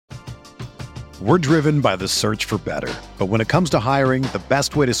We're driven by the search for better. But when it comes to hiring, the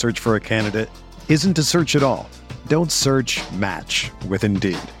best way to search for a candidate isn't to search at all. Don't search, match with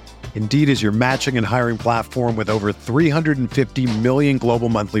Indeed. Indeed is your matching and hiring platform with over 350 million global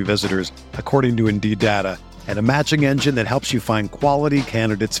monthly visitors, according to Indeed data, and a matching engine that helps you find quality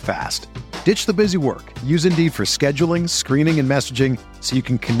candidates fast. Ditch the busy work. Use Indeed for scheduling, screening, and messaging so you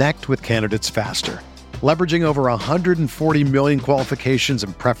can connect with candidates faster. Leveraging over 140 million qualifications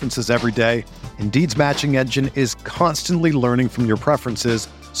and preferences every day, Indeed's matching engine is constantly learning from your preferences,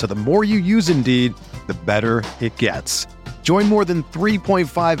 so the more you use Indeed, the better it gets. Join more than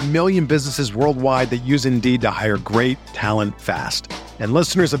 3.5 million businesses worldwide that use Indeed to hire great talent fast. And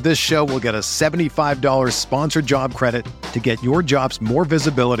listeners of this show will get a $75 sponsored job credit to get your jobs more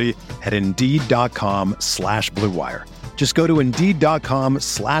visibility at Indeed.com/Blue Wire. Just go to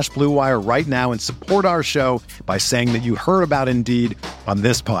Indeed.com/Blue Wire right now and support our show by saying that you heard about Indeed on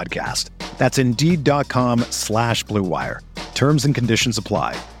this podcast. That's Indeed.com/Blue Wire. Terms and conditions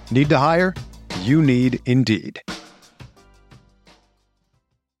apply. Need to hire? You need Indeed.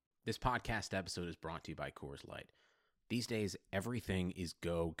 This podcast episode is brought to you by Coors Light. These days, everything is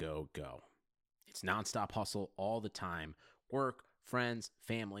go, go, go. It's nonstop hustle all the time. Work, friends,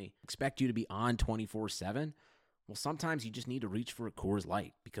 family, expect you to be on 24/7. Well, sometimes you just need to reach for a Coors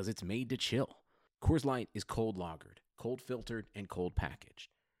Light because it's made to chill. Coors Light is cold lagered, cold filtered, and cold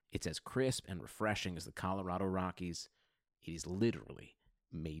packaged. It's as crisp and refreshing as the Colorado Rockies. It is literally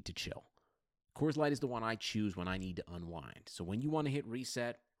made to chill. Coors Light is the one I choose when I need to unwind. So when you want to hit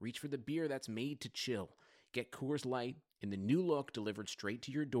reset, reach for the beer that's made to chill. Get Coors Light in the new look delivered straight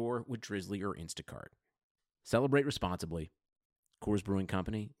to your door with Drizzly or Instacart. Celebrate responsibly. Coors Brewing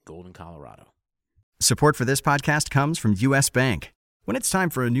Company, Golden, Colorado. Support for this podcast comes from U.S. Bank. When it's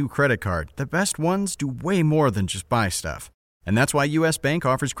time for a new credit card, the best ones do way more than just buy stuff. And that's why U.S. Bank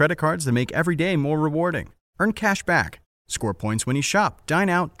offers credit cards that make every day more rewarding. Earn cash back, score points when you shop, dine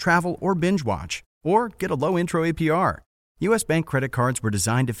out, travel, or binge watch, or get a low intro APR. U.S. Bank credit cards were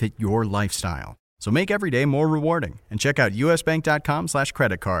designed to fit your lifestyle. So make every day more rewarding and check out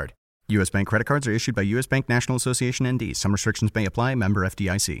usbank.com/credit card. U.S. Bank credit cards are issued by U.S. Bank National Association ND. Some restrictions may apply. Member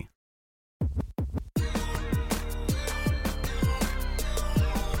FDIC.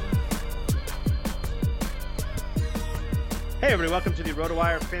 Hey everybody, welcome to the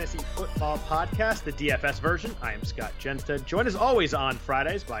RotoWire Fantasy Football Podcast, the DFS version. I am Scott Genstead, joined as always on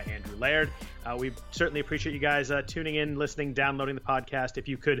Fridays by Andrew Laird. We certainly appreciate you guys tuning in, listening, downloading the podcast. If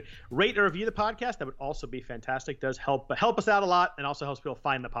you could rate or review the podcast, that would also be fantastic. It does help us out a lot and also helps people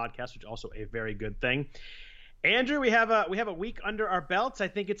find the podcast, which is also a very good thing. Andrew, we have a week under our belts. I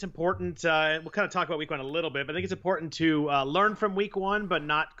think it's important. We'll kind of talk about week one a little bit, but I think it's important to learn from week one, but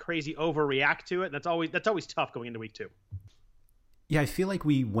not crazy overreact to it. That's always tough going into week two. Yeah, I feel like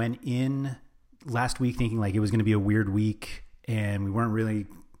we went in last week thinking like it was going to be a weird week, and we weren't really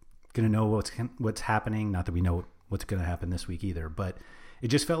going to know what's happening. Not that we know what's going to happen this week either, but it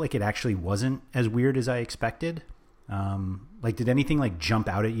just felt like it actually wasn't as weird as I expected. Did anything like jump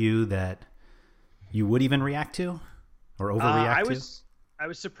out at you that you would even react to or overreact to? I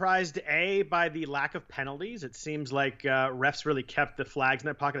was surprised, by the lack of penalties. It seems like refs really kept the flags in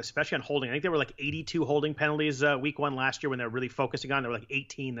their pocket, especially on holding. I think there were like 82 holding penalties week one last year when they were really focusing on. There were like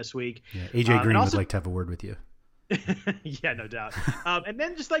 18 this week. Yeah, AJ Green would like to have a word with you. Yeah, no doubt. And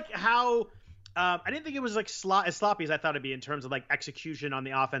then just like how I didn't think it was like as sloppy as I thought it'd be in terms of like execution on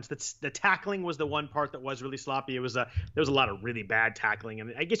the offense. The tackling was the one part that was really sloppy. There was a lot of really bad tackling,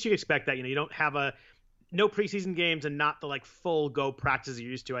 and I guess you expect that. You don't have no preseason games and not the like full go practice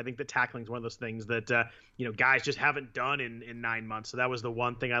you're used to. I think the tackling is one of those things that guys just haven't done in 9 months. So that was the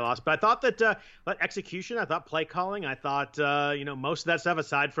one thing I lost. But I thought that execution, I thought play calling, I thought most of that stuff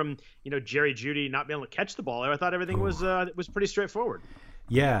aside from Jerry Jeudy not being able to catch the ball, I thought everything was pretty straightforward.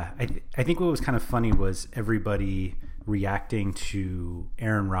 Yeah, I think what was kind of funny was everybody reacting to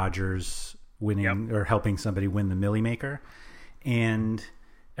Aaron Rodgers winning or helping somebody win the Millie Maker, and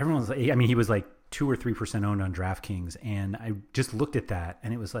everyone was like, he was like 2 or 3% owned on DraftKings, and I just looked at that,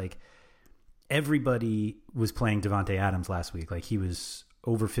 and it was like everybody was playing Davante Adams last week. Like he was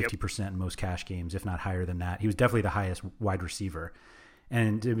over 50% in most cash games, if not higher than that. He was definitely the highest wide receiver,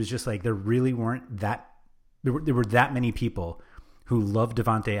 and it was just like there really weren't that there were that many people who loved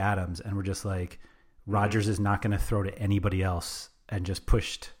Davante Adams and were just like Rodgers is not going to throw to anybody else, and just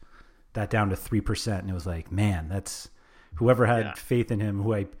pushed that down to 3%. And it was like, man, that's whoever had faith in him,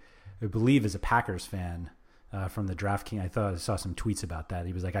 who I believe is a Packers fan from the DraftKings. I saw some tweets about that.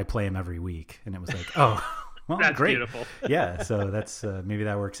 He was like, I play him every week. And it was like, oh, Well, That's great. beautiful. Yeah, so that's maybe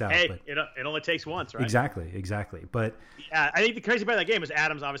that works out. Hey, but it only takes once, right? exactly. But I think the crazy part of that game is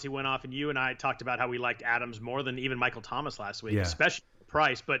Adams obviously went off, and you and I talked about how we liked Adams more than even Michael Thomas last week, especially the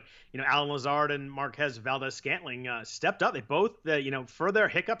price. But Alan Lazard and Marquez Valdez-Scantling stepped up. They both, for their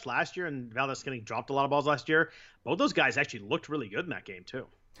hiccups last year, and Valdez-Scantling dropped a lot of balls last year. Both those guys actually looked really good in that game too.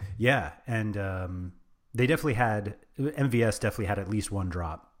 Yeah, and they definitely had MVS definitely had at least one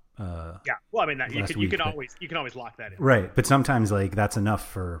drop. Yeah, well, I mean, you can always lock that in, right? But sometimes like that's enough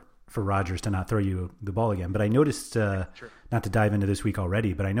for Rodgers to not throw you the ball again. But I noticed, not to dive into this week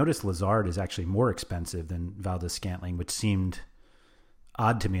already, but I noticed Lazard is actually more expensive than Valdez-Scantling, which seemed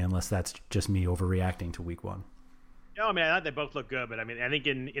odd to me, unless that's just me overreacting to week one. No, I mean, I thought they both look good, but I mean, I think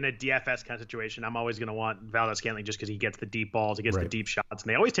in a DFS kind of situation, I'm always going to want Valdez-Scantling just because he gets the deep balls, he gets the deep shots, and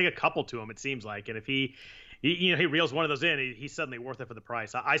they always take a couple to him, it seems like. And if he reels one of those in, he's suddenly worth it for the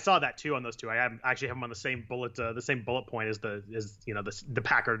price. I saw that too on those two. I actually have him on the same bullet point as the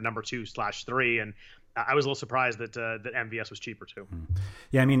Packer number 2/3, and I was a little surprised that MVS was cheaper too.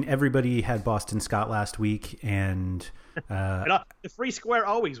 Yeah, I mean, everybody had Boston Scott last week, and the free square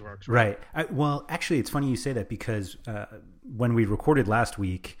always works. Right. Well, actually, it's funny you say that because when we recorded last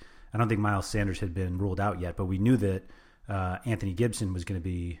week, I don't think Miles Sanders had been ruled out yet, but we knew that Anthony Gibson was going to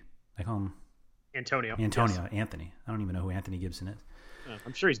be. I call him Antonio. Yes. Anthony. I don't even know who Anthony Gibson is.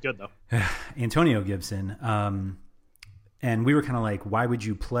 I'm sure he's good though. Antonio Gibson. And we were kind of like, why would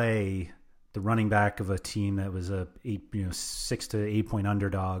you play the running back of a team that was a 6 to 8 point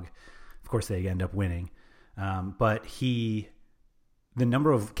underdog? Of course, they end up winning. But the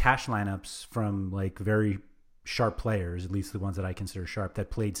number of cash lineups from like very sharp players, at least the ones that I consider sharp, that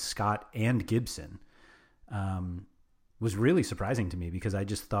played Scott and Gibson, was really surprising to me, because I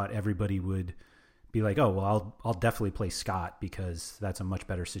just thought everybody would be like, oh, well, I'll definitely play Scott because that's a much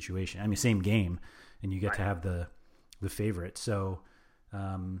better situation. I mean, same game, and you get to have the favorite. So,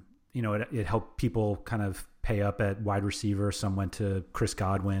 it helped people kind of pay up at wide receiver. Some went to Chris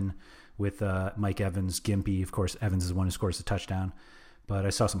Godwin with Mike Evans, Gimpy. Of course, Evans is the one who scores the touchdown. But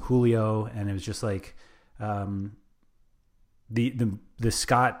I saw some Julio, and it was just like the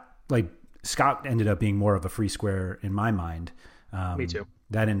Scott ended up being more of a free square in my mind. Me too.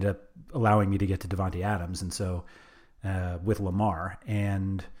 That ended up allowing me to get to Devontae Adams, and so with Lamar.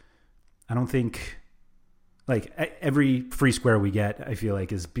 And I don't think like every free square we get, I feel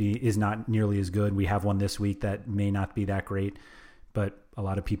like is not nearly as good. We have one this week that may not be that great, but a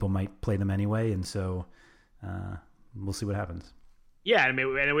lot of people might play them anyway, and so we'll see what happens. Yeah, I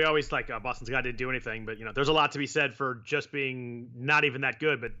mean, and we always like Boston Scott didn't do anything, but there's a lot to be said for just being not even that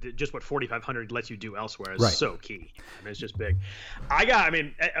good, but just what 4,500 lets you do elsewhere is so key. I mean, it's just big. I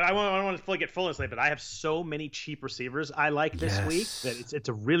don't want to get full in this late, but I have so many cheap receivers I like this week that it's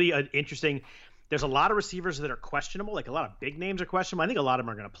a really interesting. There's a lot of receivers that are questionable, like a lot of big names are questionable. I think a lot of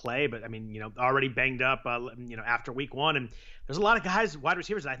them are going to play, but I mean, already banged up, after week one, and there's a lot of guys, wide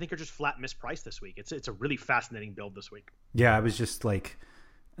receivers, that I think are just flat mispriced this week. It's a really fascinating build this week. Yeah, I was just like,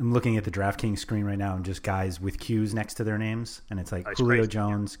 I'm looking at the DraftKings screen right now, and just guys with Q's next to their names, and it's like Julio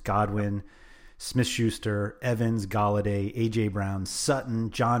Jones, Godwin, Smith-Schuster, Evans, Golladay, A.J. Brown, Sutton,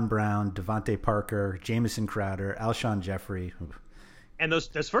 John Brown, Devontae Parker, Jamison Crowder, Alshon Jeffrey. And those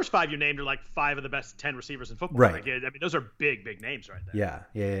first five you named are like five of the best 10 receivers in football. Right. Like, I mean, those are big names right there.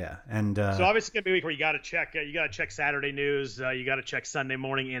 Yeah. And so obviously it's gonna be a week where you got to check Saturday news. You got to check Sunday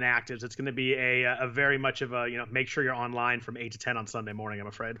morning inactives. It's going to be a very much of a make sure you're online from 8 to 10 on Sunday morning, I'm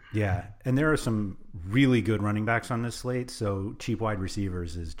afraid. Yeah, and there are some really good running backs on this slate. So cheap wide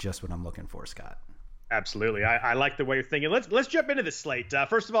receivers is just what I'm looking for, Scott. Absolutely. I like the way you're thinking. Let's jump into the slate.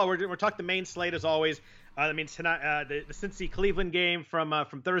 First of all, we're talking the main slate as always. I mean, tonight the Cincy Cleveland game from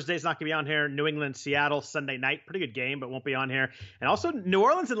Thursday is not going to be on here. New England Seattle Sunday night, pretty good game, but won't be on here. And also New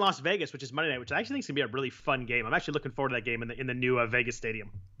Orleans and Las Vegas, which is Monday night, which I actually think is going to be a really fun game. I'm actually looking forward to that game in the new Vegas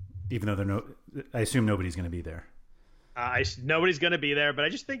stadium. Even though I assume nobody's going to be there. Nobody's going to be there, but I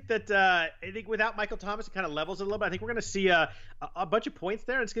just think that I think without Michael Thomas, it kind of levels it a little bit. I think we're going to see a bunch of points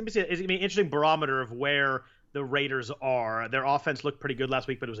there. It's going to be an interesting barometer of where the Raiders are. Their offense looked pretty good last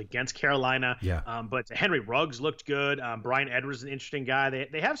week, but it was against Carolina. Yeah. But Henry Ruggs looked good. Brian Edwards is an interesting guy.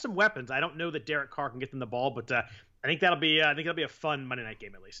 They have some weapons. I don't know that Derek Carr can get them the ball, but I think that'll be a fun Monday night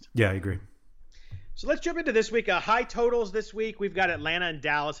game at least. Yeah, I agree. So let's jump into this week. High totals this week. We've got Atlanta and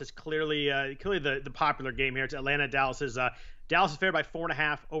Dallas is clearly the popular game here. It's Atlanta and Dallas is favored by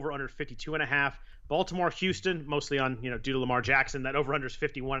 4.5, over under 52.5. Baltimore, Houston, mostly on due to Lamar Jackson. That over under is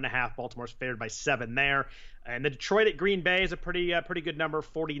 51.5. Baltimore's favored by 7 there. And the Detroit at Green Bay is a pretty good number,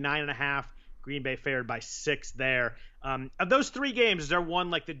 49.5. Green Bay favored by 6 there. Of those 3 games, is there one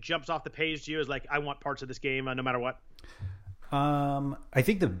like that jumps off the page to you as like, I want parts of this game no matter what? I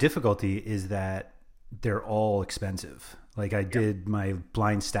think the difficulty is that they're all expensive. Like I did my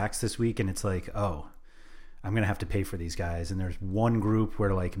blind stacks this week, and it's like, oh, I'm going to have to pay for these guys. And there's one group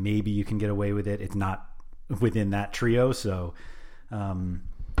where like maybe you can get away with it. It's not within that trio. So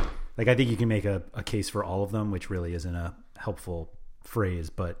like I think you can make a case for all of them, which really isn't a helpful phrase.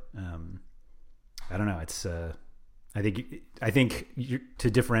 But I don't know. It's I think to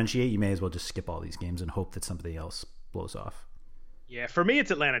differentiate, you may as well just skip all these games and hope that somebody else blows off. Yeah, for me,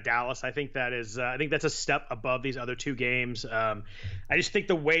 it's Atlanta-Dallas. I think that is. I think that's a step above these other 2 games. I just think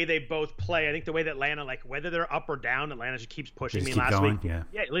the way they both play. I think the way that Atlanta, like whether they're up or down, Atlanta just keeps pushing me. Last week, yeah,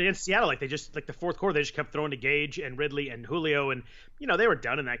 against Seattle, like they just like the fourth quarter, they just kept throwing to Gage and Ridley and Julio, and they were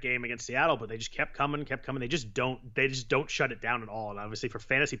done in that game against Seattle, but they just kept coming. They just don't shut it down at all. And obviously, for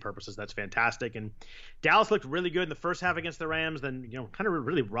fantasy purposes, that's fantastic. And Dallas looked really good in the first half against the Rams, then kind of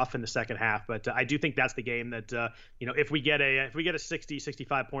really rough in the second half. But I do think that's the game that if we get a 60,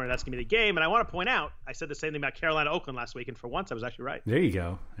 65 pointer, that's going to be the game. And I want to point out, I said the same thing about Carolina-Oakland last week, and for once I was actually right. There you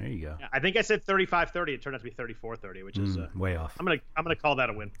go. Yeah, I think I said 35-30. It turned out to be 34-30, which is way off. I'm gonna call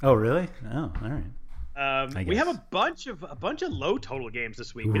that a win. Oh, really? Oh, all right. We have a bunch of low total games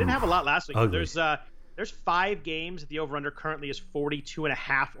this week. We didn't have a lot last week. Ugly. There's 5 games. The over-under currently is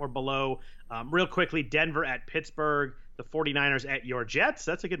 42.5 or below. Real quickly, Denver at Pittsburgh. The 49ers at your Jets.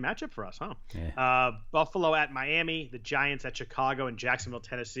 That's a good matchup for us, huh? Yeah. Buffalo at Miami, the Giants at Chicago, and Jacksonville,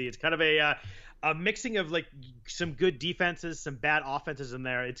 Tennessee. It's kind of a mixing of like some good defenses, some bad offenses in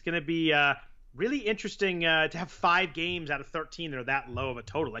there. It's going to be really interesting to have 5 games out of 13 that are that low of a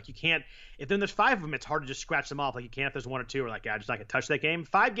total. Like you can't, if then there's 5 of them, it's hard to just scratch them off. Like you can't if there's 1 or 2 or like, I'm just not going to touch that game.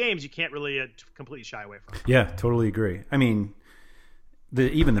 5 games you can't really completely shy away from. Yeah, totally agree. I mean,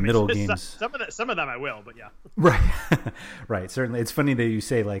 middle games. Some of them I will, but yeah. Right. Right. Certainly. It's funny that you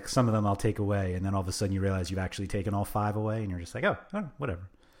say like some of them I'll take away, and then all of a sudden you realize you've actually taken all 5 away, and you're just like, oh whatever.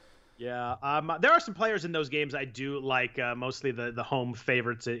 Yeah. There are some players in those games I do like, mostly the home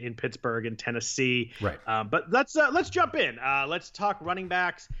favorites in Pittsburgh and Tennessee. Right. But let's jump in. Let's talk running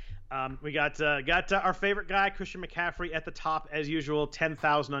backs. We got our favorite guy, Christian McCaffrey, at the top as usual.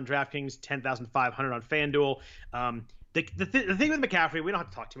 10,000 on DraftKings, 10,500 on FanDuel. The thing with McCaffrey, we don't have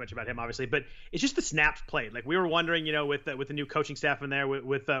to talk too much about him, obviously, but it's just the snaps played. Like we were wondering, with the new coaching staff in there,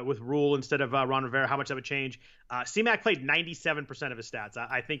 with Rule instead of Ron Rivera, how much that would change. C-Mac played 97% of his stats.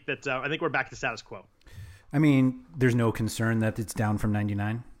 I think we're back to status quo. I mean, there's no concern that it's down from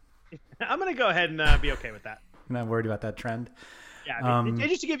 99. I'm going to go ahead and be okay with that. I'm not worried about that trend. Yeah, I mean,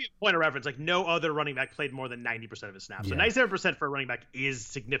 just to give you a point of reference, like no other running back played more than 90% of his snaps. So 97% for a running back is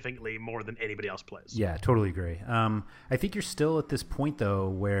significantly more than anybody else plays. Yeah, totally agree. I think you're still at this point, though,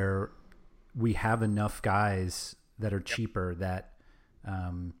 where we have enough guys that are cheaper that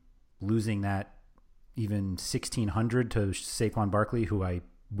losing that even 1,600 to Saquon Barkley, who I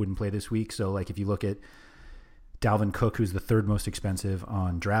wouldn't play this week. So, like, if you look at Dalvin Cook, who's the 3rd most expensive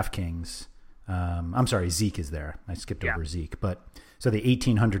on DraftKings, I'm sorry, Zeke is there. I skipped over Zeke. But so the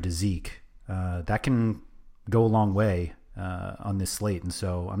 1,800 to Zeke, that can go a long way on this slate. And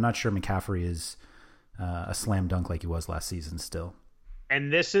so I'm not sure McCaffrey is a slam dunk like he was last season still.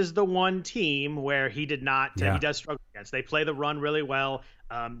 And this is the one team where he did not, he does struggle against. They play the run really well.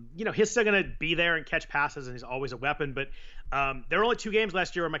 He's still going to be there and catch passes, and he's always a weapon. But there were only 2 games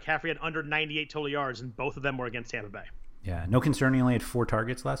last year where McCaffrey had under 98 total yards, and both of them were against Tampa Bay. Yeah, no concern. He only had 4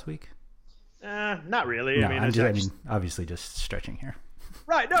 targets last week. Not really. No, I mean, obviously just stretching here.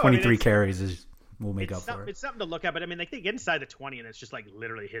 Right. No, 23 carries will make up for it. It's something to look at, but I mean, like they get inside the 20 and it's just like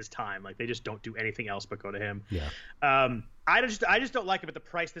literally his time. Like they just don't do anything else but go to him. Yeah. I just don't like him at the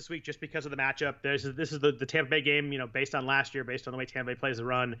price this week just because of the matchup. This is the Tampa Bay game, based on last year, based on the way Tampa Bay plays the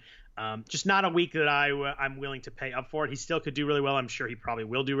run. Just not a week that I'm willing to pay up for it. He still could do really well. I'm sure he probably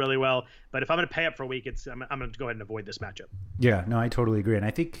will do really well. But if I'm going to pay up for a week, I'm going to go ahead and avoid this matchup. Yeah. No, I totally agree, and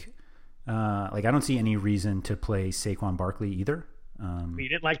I think. I don't see any reason to play Saquon Barkley either. You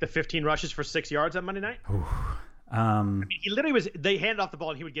didn't like the 15 rushes for 6 yards on Monday night? I mean, he literally they handed off the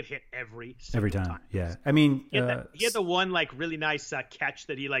ball and he would get hit every time. Yeah. I mean, he had the one like really nice catch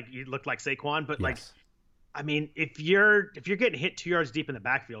that he looked like Saquon, but I mean, if you're getting hit 2 yards deep in the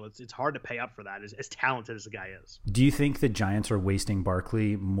backfield, it's hard to pay up for that as talented as the guy is. Do you think the Giants are wasting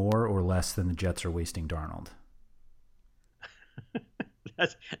Barkley more or less than the Jets are wasting Darnold?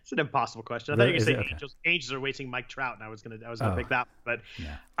 That's an impossible question. I thought you were going to say Angels are wasting Mike Trout, and I was gonna pick that one.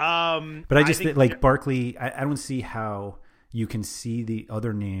 But I just think Barkley. I don't see how you can see the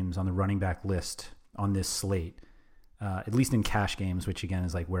other names on the running back list on this slate at least in cash games, which again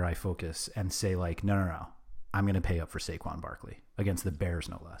is like where I focus, and say like, no, I'm going to pay up for Saquon Barkley against the Bears,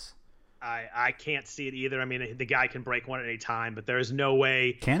 no less. I can't see it either. I mean, the guy can break one at any time, but there is no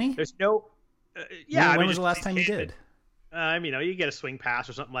way. Can he? There's no. Yeah. When was the last time he did? You get a swing pass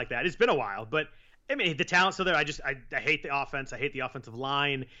or something like that. It's been a while, but I mean, the talent's still there. I hate the offense. I hate the offensive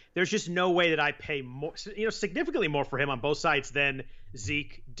line. There's just no way that I pay more, significantly more for him on both sides than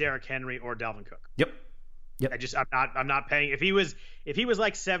Zeke, Derrick Henry, or Dalvin Cook. Yep. I'm not paying. If he was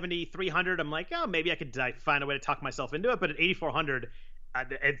like 7,300, I'm like, oh, maybe I could find a way to talk myself into it. But at 8,400,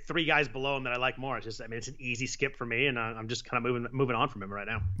 and 3 guys below him that I like more. It's just, it's an easy skip for me, and I'm just kind of moving on from him right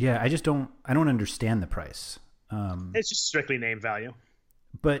now. Yeah, I don't understand the price. It's just strictly name value.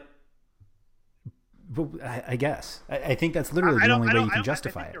 But I guess I think that's literally the only way you can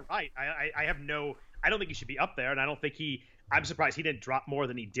justify it. You're right. I don't think he should be up there, and I don't think I'm surprised he didn't drop more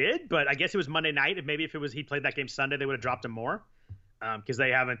than he did. But I guess it was Monday night, and maybe if he played that game Sunday, they would have dropped him more. Because they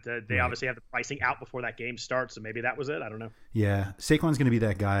haven't, obviously have the pricing out before that game starts, so maybe that was it. I don't know. Yeah, Saquon's going to be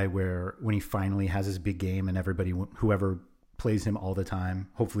that guy where when he finally has his big game, and whoever plays him all the time,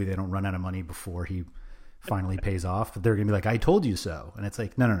 hopefully they don't run out of money before he finally pays off. But they're going to be like, "I told you so," and it's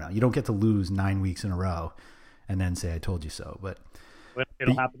like, no, you don't get to lose 9 weeks in a row and then say, "I told you so." But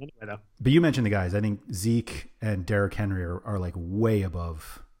it'll happen anyway, though. But you mentioned the guys. I think Zeke and Derrick Henry are like way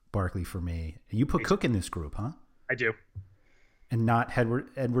above Barkley for me. You put Cook in this group, huh? I do. And not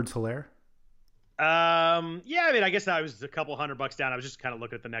Edwards-Helaire? Yeah, I guess I was a couple $100 down. I was just kind of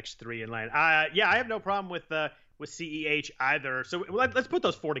looking at the next 3 in line. Yeah, I have no problem with CEH either. So let's put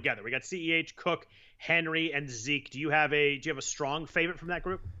those 4 together. We got CEH, Cook, Henry, and Zeke. Do you have a strong favorite from that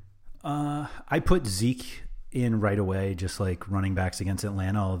group? I put Zeke in right away, just like running backs against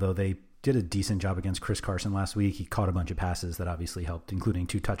Atlanta, although they did a decent job against Chris Carson last week. He caught a bunch of passes that obviously helped, including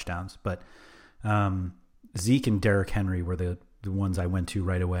 2 touchdowns. But Zeke and Derrick Henry were the ones I went to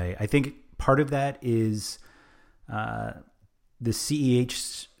right away. I think part of that is the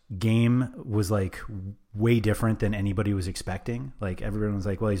CEH game was like way different than anybody was expecting. Like everyone was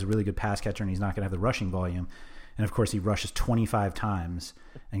like, well, he's a really good pass catcher and he's not going to have the rushing volume. And of course he rushes 25 times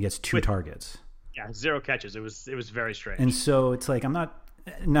and gets 2 targets. Yeah, 0 catches. It was very strange. And so it's like, I'm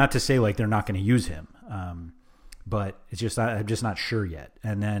not to say like they're not going to use him. But it's just, I'm just not sure yet.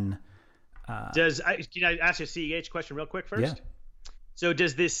 And then, can I ask you a CEH question real quick first? Yeah. So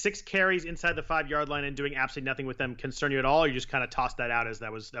does this 6 carries inside the 5-yard line and doing absolutely nothing with them concern you at all? Or you just kind of toss that out as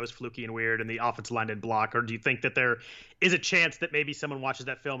that was fluky and weird and the offensive line didn't block? Or do you think that there is a chance that maybe someone watches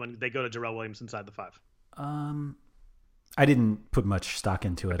that film and they go to Darrell Williams inside the 5? I didn't put much stock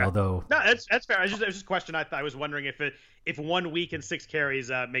into it, okay. Although no, that's fair. It was just a question. I was wondering if 1 week and 6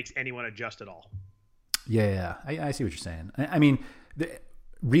 carries makes anyone adjust at all. Yeah, I see what you're saying. I mean,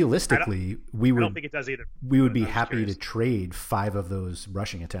 realistically, I don't think it does either. We would be happy to trade 5 of those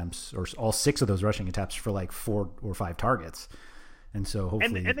rushing attempts, or all 6 of those rushing attempts, for like 4 or 5 targets. And so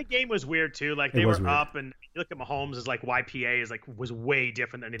hopefully, and the game was weird too. Like they were up, and you look at Mahomes is like YPA was way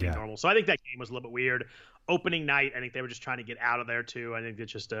different than anything normal. So I think that game was a little bit weird. Opening night, I think they were just trying to get out of there too. I think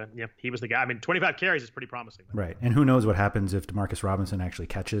it's just he was the guy. I mean, 25 carries is pretty promising. Right, and who knows what happens if Demarcus Robinson actually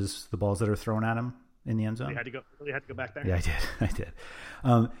catches the balls that are thrown at him in the end zone. You had to go back there. Yeah, I did.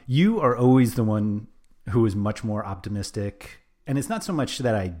 You are always the one who is much more optimistic, and it's not so much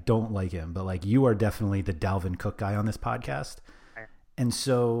that I don't like him, but like you are definitely the Dalvin Cook guy on this podcast. And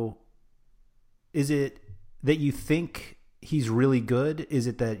so, is it that you think he's really good? Is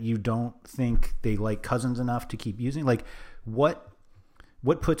it that you don't think they like Cousins enough to keep using? Like, what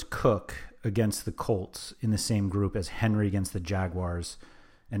puts Cook against the Colts in the same group as Henry against the Jaguars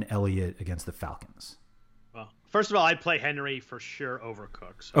and Elliott against the Falcons? Well, first of all, I'd play Henry for sure over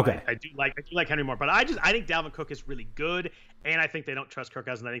Cook. So okay, I do like Henry more, but I think Dalvin Cook is really good, and I think they don't trust Kirk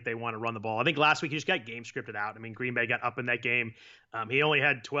Cousins. I think they want to run the ball. I think last week he just got game scripted out. I mean, Green Bay got up in that game. He only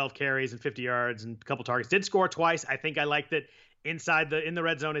had 12 carries and 50 yards and a couple targets. Did score twice. I think I liked it. In the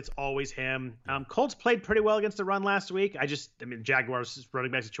red zone, it's always him. Colts played pretty well against the run last week. Jaguars'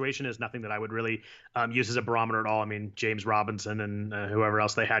 running back situation is nothing that I would really use as a barometer at all. I mean, James Robinson and whoever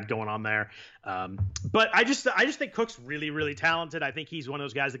else they had going on there. But I just think Cook's really, really talented. I think he's one of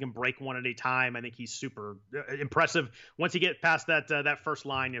those guys that can break one at a time. I think he's super impressive. Once you get past that first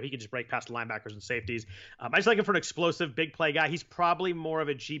line, he can just break past the linebackers and safeties. I just like him for an explosive, big play guy. He's probably more of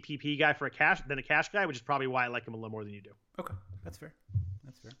a GPP guy than a cash guy, which is probably why I like him a little more than you do. Okay, that's fair.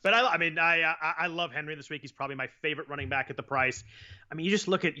 That's fair. But I love Henry this week. He's probably my favorite running back at the price. I mean, you just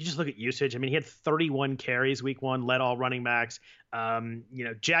look at usage. I mean, he had 31 carries week 1, led all running backs.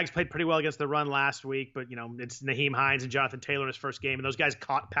 Jags played pretty well against the run last week, but it's Nyheim Hines and Jonathan Taylor in his first game, and those guys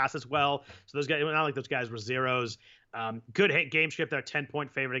caught passes well. So those guys, not like those guys were zeros. Good game script. They're a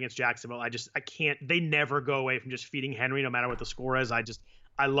 10-point favorite against Jacksonville. I can't. They never go away from just feeding Henry, no matter what the score is.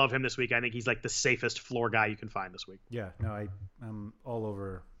 I love him this week. I think he's like the safest floor guy you can find this week. Yeah, no, I'm all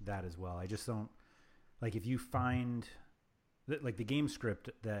over that as well. I just don't like if you find that like the game script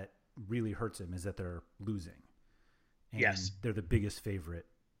that really hurts him is that they're losing. And yes, they're the biggest favorite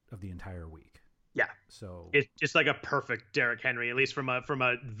of the entire week. Yeah, so it's just like a perfect Derrick Henry, at least from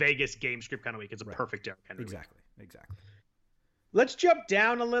a Vegas game script kind of week. It's a perfect Derrick Henry. Exactly. Let's jump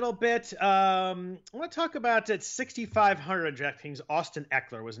down a little bit. I want to talk about at 6,500 on DraftKings. Austin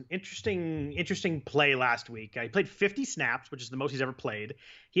Eckler was an interesting play last week. He played 50 snaps, which is the most he's ever played.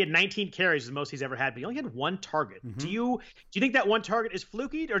 He had 19 carries, the most he's ever had, but he only had 1 target. Mm-hmm. Do you think that 1 target is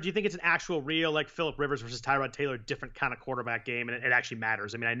fluky, or do you think it's an actual real, like Phillip Rivers versus Tyrod Taylor, different kind of quarterback game, and it actually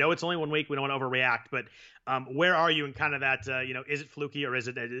matters? I mean, I know it's only 1 week. We don't want to overreact, but where are you in kind of that? Is it fluky or does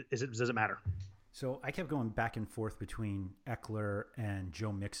it matter? So I kept going back and forth between Eckler and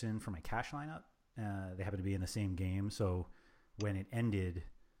Joe Mixon for my cash lineup. They happened to be in the same game. So when it ended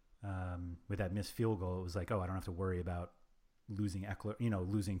with that missed field goal, it was like, oh, I don't have to worry about losing Eckler,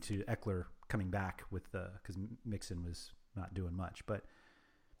 losing to Eckler coming back because Mixon was not doing much. But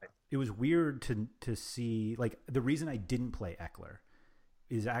it was weird to see, like, the reason I didn't play Eckler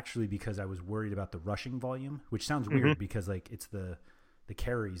is actually because I was worried about the rushing volume, which sounds weird because, like, it's the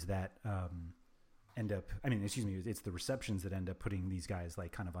carries that it's the receptions that end up putting these guys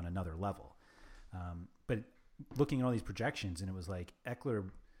like kind of on another level. But looking at all these projections, and it was like Eckler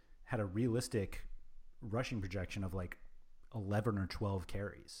had a realistic rushing projection of like 11 or 12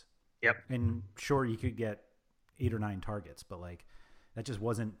 carries. Yep. And sure, you could get 8 or 9 targets, but like that just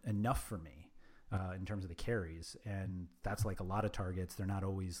wasn't enough for me in terms of the carries. And that's like a lot of targets. They're not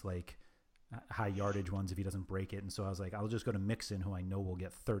always like high yardage ones if he doesn't break it. And so I was like, I'll just go to Mixon, who I know will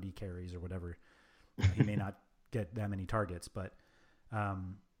get 30 carries or whatever. He may not get that many targets, but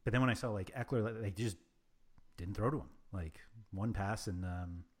then when I saw like Eckler, they just didn't throw to him, like 1 pass. And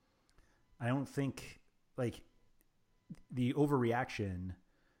I don't think like the overreaction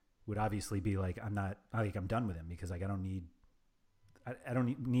would obviously be like, I'm done with him because like I don't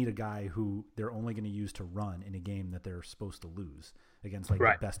need a guy who they're only going to use to run in a game that they're supposed to lose against like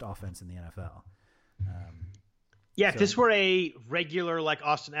the best offense in the NFL. If this were a regular like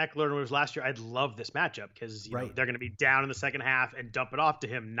Austin Eckler and it was last year, I'd love this matchup because they're going to be down in the second half and dump it off to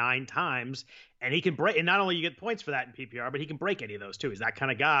him 9 times, and he can break. And not only you get points for that in PPR, but he can break any of those too. He's that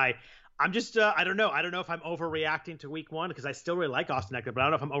kind of guy. I'm just I don't know. I don't know if I'm overreacting to week 1 because I still really like Austin Eckler, but I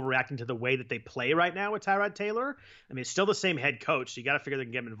don't know if I'm overreacting to the way that they play right now with Tyrod Taylor. I mean, it's still the same head coach, so you got to figure they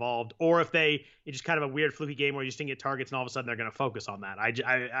can get him involved, or if it's just kind of a weird fluky game where you just didn't get targets and all of a sudden they're going to focus on that.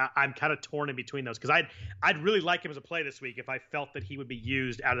 I'm kind of torn in between those because I'd really like him as a play this week if I felt that he would be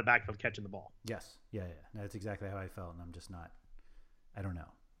used out of the backfield catching the ball. Yes, yeah. No, that's exactly how I felt, and I'm just not. I don't know.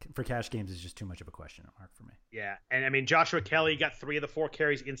 For cash games, it's just too much of a question mark for me. Yeah, and I mean, Joshua Kelly got 3 of the 4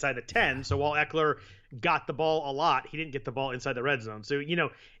 carries inside the 10, so while Eckler got the ball a lot, he didn't get the ball inside the red zone. So,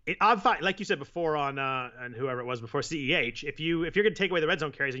 I'm fine. Like you said before on whoever it was before CEH, if you're going to take away the red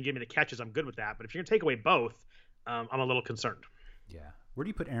zone carries and give me the catches, I'm good with that. But if you're going to take away both, I'm a little concerned. Yeah. Where do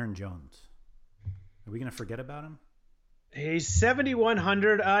you put Aaron Jones? Are we going to forget about him? He's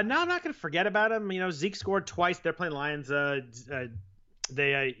 7,100. No, I'm not going to forget about him. Zeke scored twice. They're playing Lions.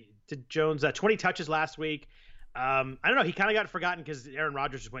 They did Jones 20 touches last week. I don't know. He kind of got forgotten because Aaron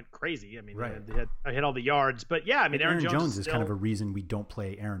Rodgers just went crazy. I mean, he hit all the yards. But yeah, I mean, Aaron Jones is kind of a reason we don't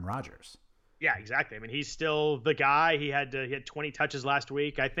play Aaron Rodgers. Yeah, exactly. I mean, he's still the guy. He had 20 touches last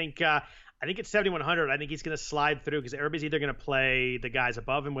week. I think at 7,100, I think he's going to slide through because everybody's either going to play the guys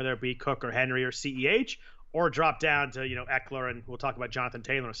above him, whether it be Cook or Henry or CEH, or drop down to Eckler, and we'll talk about Jonathan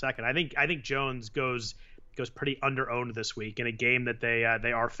Taylor in a second. I think Jones goes pretty under-owned this week in a game that they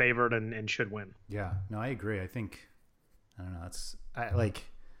are favored and should win. Yeah, no, I agree. I don't know.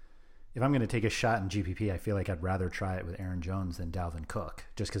 If I'm going to take a shot in GPP, I feel like I'd rather try it with Aaron Jones than Dalvin Cook,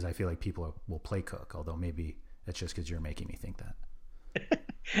 just because I feel like people will play Cook, although maybe it's just because you're making me think that.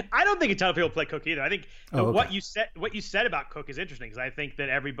 I don't think a ton of people play Cook either. I think what you said about Cook is interesting because I think that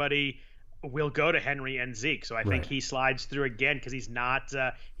everybody will go to Henry and Zeke. So I think he slides through again because he's not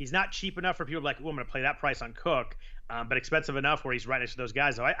cheap enough for people like, I'm going to play that price on Cook. but expensive enough where he's right next to those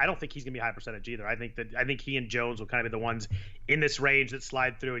guys. So I don't think he's going to be high percentage either. I think he and Jones will kind of be the ones in this range that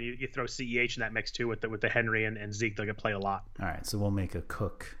slide through, and you throw CEH in that mix too with the Henry and Zeke. They're going to play a lot. All right, so we'll make a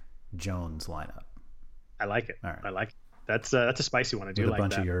Cook Jones lineup. I like it. All right. I like it. That's a spicy one. I do with like a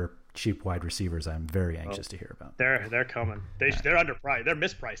bunch that. of your cheap wide receivers. I'm very anxious to hear about. They're coming. They're underpriced. They're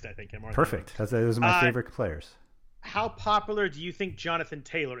mispriced, I think. Perfect. Those are my favorite players. How popular do you think Jonathan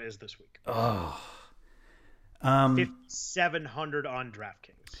Taylor is this week? 5,700 on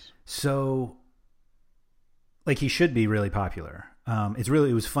DraftKings. So, like, he should be really popular. It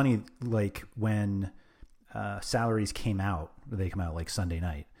was funny, like, when salaries came out. They come out like Sunday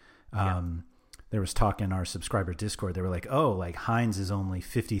night. There was talk in our subscriber Discord. They were like, "Oh, like Hines is only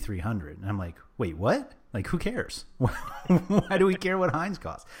 5,300," and I'm like, "Wait, what? Like, who cares? Why do we care what Hines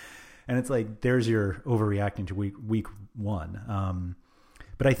costs?" And it's like, there's your overreacting to week one.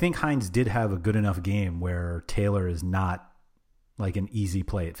 But I think Hines did have a good enough game where Taylor is not like an easy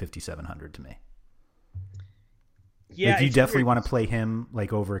play at 5,700 to me. Yeah, like, you definitely want to play him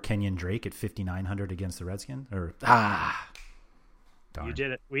like over Kenyon Drake at 5,900 against the Redskins, or darn. You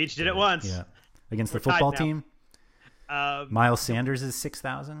did it. We each did it once. Yeah. Against the football team, Miles Sanders is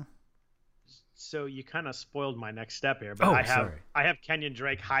 6,000. So you kind of spoiled my next step here, but I have Kenyon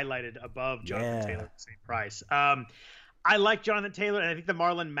Drake highlighted above Jonathan Taylor at the same price. I like Jonathan Taylor, and I think the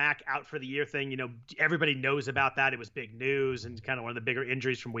Marlon Mack out for the year thing, everybody knows about that. It was big news and kind of one of the bigger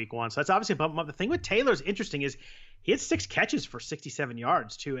injuries from week one. So that's obviously a bump up. The thing with Taylor is interesting is he had 6 catches for 67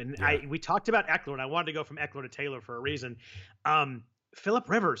 yards too. And we talked about Eckler, and I wanted to go from Eckler to Taylor for a reason. Phillip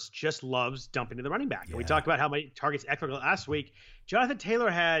Rivers just loves dumping to the running back. And we talked about how many targets Eckler got last week. Jonathan Taylor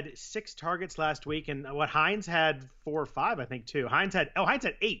had 6 targets last week, and Hines had 4 or 5, I think, too. Hines had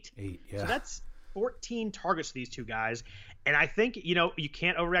 8. 8, yeah. So that's 14 targets to these two guys. And I think, you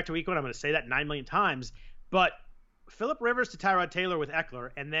can't overreact to week one. I'm going to say that 9 million times. But Phillip Rivers to Tyrod Taylor with Eckler,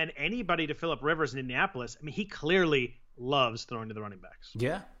 and then anybody to Phillip Rivers in Indianapolis, I mean, he clearly loves throwing to the running backs.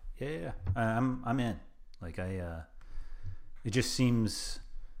 Yeah. I'm in. Like, it just seems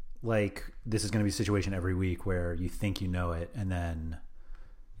like this is going to be a situation every week where you think you know it, and then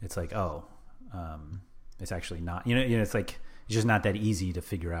it's like, it's actually not. It's like it's just not that easy to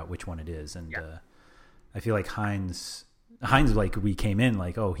figure out which one it is. And I feel like Hines, like, we came in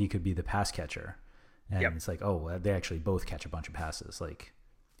like, oh, he could be the pass catcher, and it's like, oh, they actually both catch a bunch of passes. Like,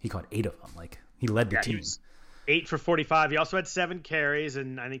 he caught 8 of them. Like, he led the team. 8 for 45. He also had 7 carries,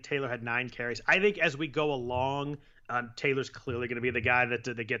 and I think Taylor had 9 carries. I think as we go along, Taylor's clearly going to be the guy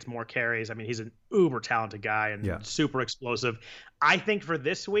that gets more carries. I mean, he's an uber talented guy and super explosive. I think for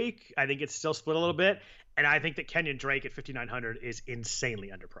this week, I think it's still split a little bit, and I think that Kenyon Drake at 5,900 is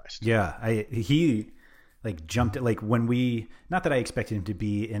insanely underpriced. Yeah, he like jumped it, like when not that I expected him to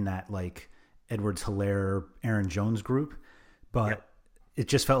be in that like Edwards-Helaire, Aaron Jones group, but it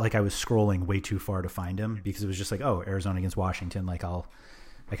just felt like I was scrolling way too far to find him, because it was just like, oh, Arizona against Washington. Like I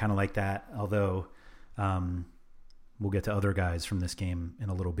kind of like that, although we'll get to other guys from this game in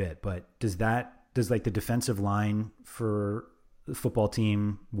a little bit. But does like the defensive line for the football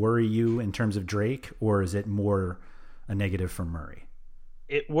team worry you in terms of Drake, or is it more a negative for Murray?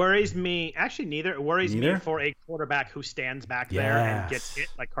 It worries me. Actually, neither. It worries me for a quarterback who stands back there and gets hit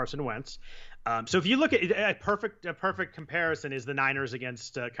like Carson Wentz. So if you look at a perfect comparison is the Niners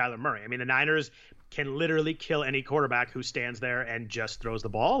against Kyler Murray. I mean, the Niners can literally kill any quarterback who stands there and just throws the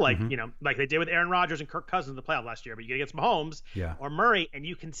ball, like like they did with Aaron Rodgers and Kirk Cousins in the playoff last year. But you get against Mahomes or Murray, and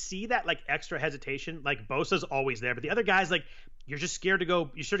you can see that like extra hesitation. Like Bosa's always there, but the other guys, like, you're just scared to go.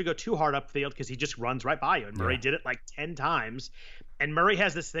 You're scared to go too hard upfield because he just runs right by you. And Murray did it like 10 times. And Murray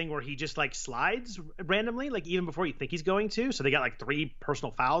has this thing where he just like slides randomly, like even before you think he's going to. So they got like 3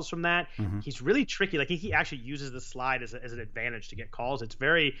 personal fouls from that. He's really tricky. Like he actually uses the slide as an advantage to get calls.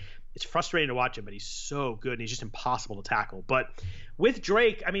 It's frustrating to watch him, but he's so good and he's just impossible to tackle. But with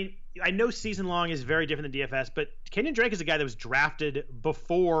Drake, I mean, I know season long is very different than DFS, but Kenyon Drake is a guy that was drafted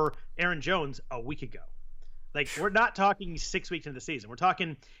before Aaron Jones a week ago. Like, we're not talking 6 weeks into the season. We're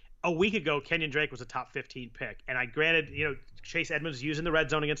talking a week ago, Kenyon Drake was a top 15 pick. And I granted, Chase Edmonds was using the red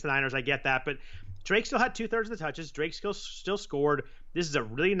zone against the Niners. I get that. But Drake still had 2/3 of the touches. Drake still scored. This is a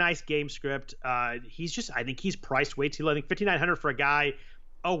really nice game script. I think he's priced way too low. I think 5,900 for a guy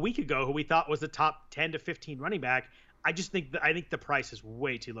a week ago who we thought was the top 10 to 15 running back. I think the price is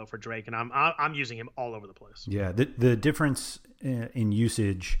way too low for Drake, and I'm using him all over the place. Yeah, the difference in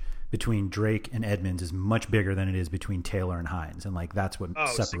usage between Drake and Edmonds is much bigger than it is between Taylor and Hines, and like that's what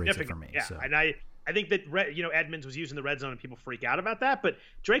separates it for me. Yeah, so. And I think that Edmonds was using the red zone, and people freak out about that, but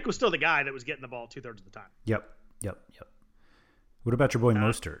Drake was still the guy that was getting the ball 2/3 of the time. Yep. What about your boy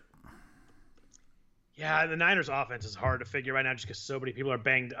Mostert? Yeah, the Niners offense is hard to figure right now just because so many people are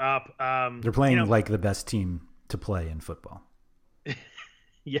banged up. They're playing like the best team to play in football.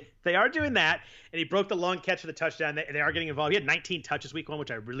 Yeah, they are doing that. And he broke the long catch for the touchdown. They are getting involved. He had 19 touches week 1, which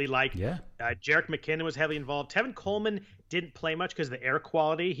I really liked. Yeah. Jerick McKinnon was heavily involved. Tevin Coleman didn't play much because of the air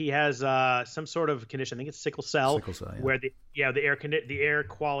quality. He has some sort of condition. I think it's sickle cell. Where the air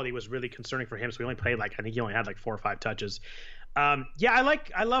quality was really concerning for him. So he only played I think he only had 4 or 5 touches. I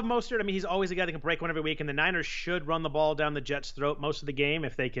love Mostert. I mean, he's always a guy that can break one every week, and the Niners should run the ball down the Jets' throat most of the game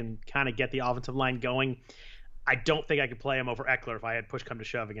if they can kind of get the offensive line going. I don't think I could play him over Eckler if I had push come to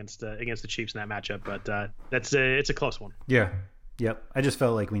shove against the Chiefs in that matchup, but it's a close one. Yeah, yep. I just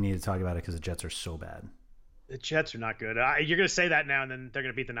felt like we needed to talk about it because the Jets are so bad. The Jets are not good. You're going to say that now, and then they're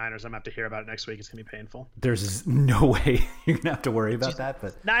going to beat the Niners. I'm going to have to hear about it next week. It's going to be painful. There's no way you're going to have to worry about that.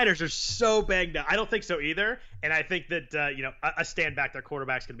 But Niners are so banged up. I don't think so either. And I think that a stand back, their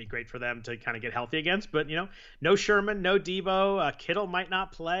quarterback's going to be great for them to kind of get healthy against. But no Sherman, no Debo. Kittle might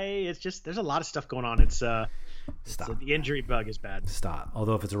not play. It's just there's a lot of stuff going on. Stop. The injury bug is bad. Stop.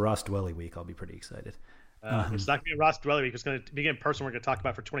 Although if it's a Ross Dwelly week, I'll be pretty excited. It's not going to be a Ross Dwelly week. It's going to be in person. We're going to talk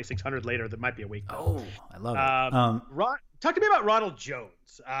about for 2,600 later. That might be a week. Oh, I love it. Talk to me about Ronald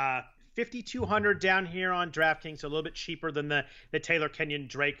Jones. 5,200 down here on DraftKings, so a little bit cheaper than the Taylor Kenyon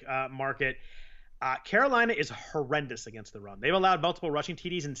Drake market. Carolina is horrendous against the run. They've allowed multiple rushing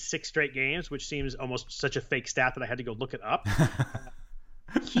TDs in 6 straight games, which seems almost such a fake stat that I had to go look it up.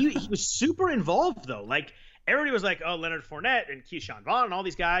 He was super involved though. Everybody was like, oh, Leonard Fournette and Keyshawn Vaughn and all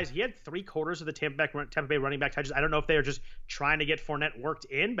these guys. He had 3/4 of the Tampa Bay running back touches. I don't know if they were just trying to get Fournette worked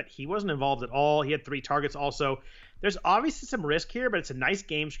in, but he wasn't involved at all. He had 3 targets also. There's obviously some risk here, but it's a nice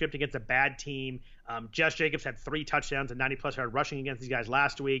game script against a bad team. Josh Jacobs had 3 touchdowns and 90-plus yard rushing against these guys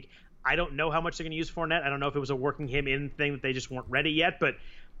last week. I don't know how much they're going to use Fournette. I don't know if it was a working him in thing that they just weren't ready yet, but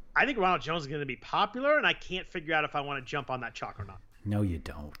I think Ronald Jones is going to be popular, and I can't figure out if I want to jump on that chalk or not. No, you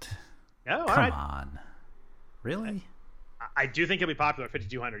don't. Oh, Come on. Really? I do think he'll be popular at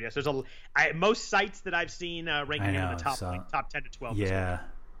 5,200. Yes, there's most sites that I've seen ranking him in the top 10 to 12. Yeah,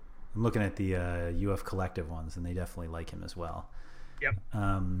 I'm looking at the UF Collective ones, and they definitely like him as well. Yep.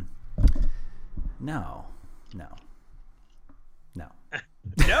 No.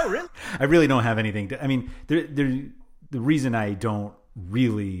 No, really? I really don't have anything. I mean, the reason I don't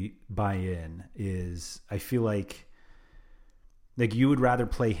really buy in is I feel like you would rather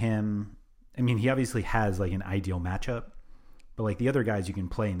play him. I mean, he obviously has an ideal matchup, but the other guys you can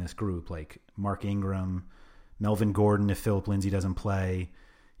play in this group, like Mark Ingram, Melvin Gordon, if Phillip Lindsay doesn't play,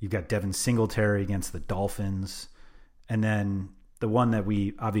 you've got Devin Singletary against the Dolphins. And then the one that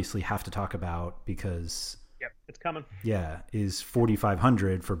we obviously have to talk about because it's coming. Yeah, is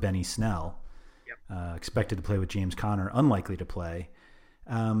 4,500 for Benny Snell. Yep. Expected to play with James Conner, unlikely to play.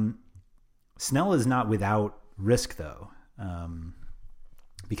 Snell is not without risk though.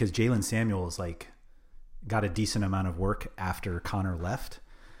 Because Jalen Samuels got a decent amount of work after Connor left.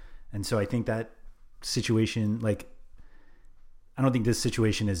 And so I think that situation, I don't think this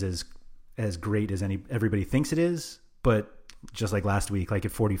situation is as great as everybody thinks it is, but just like last week,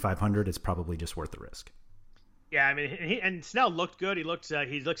 at 4,500, it's probably just worth the risk. Yeah, I mean, and Snell looked good. He looked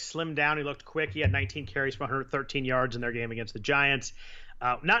slimmed down. He looked quick. He had 19 carries for 113 yards in their game against the Giants.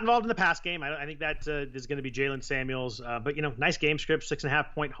 Not involved in the pass game. I think that is going to be Jalen Samuels. But nice game script.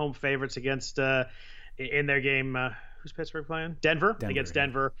 6.5-point home favorites against in their game. Who's Pittsburgh playing? Denver against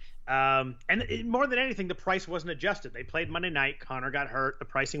Denver. And more than anything, the price wasn't adjusted. They played Monday night. Connor got hurt. The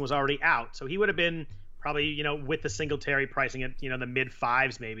pricing was already out, so he would have been probably with the Singletary pricing at the mid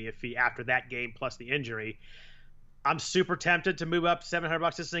 5s maybe if he after that game plus the injury. I'm super tempted to move up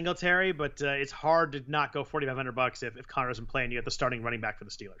 $700 to Singletary, but it's hard to not go $4,500 if Connor isn't playing you at the starting running back for the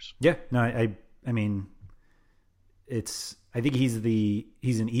Steelers. Yeah, no, I mean, I think he's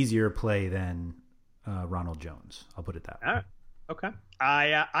an easier play than Ronald Jones. I'll put it that way. All right. Okay.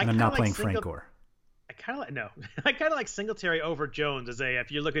 I'm not playing Frank Gore. I kind of like Singletary over Jones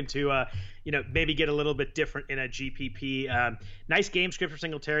if you're looking to maybe get a little bit different in a GPP. Nice game script for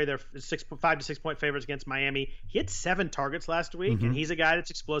Singletary. They're 5 to 6 point favorites against Miami. He had 7 targets last week, and he's a guy that's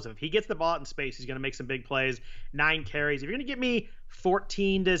explosive. If he gets the ball out in space, he's going to make some big plays. 9 carries. If you're going to give me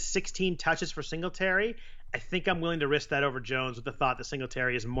 14 to 16 touches for Singletary, I think I'm willing to risk that over Jones with the thought that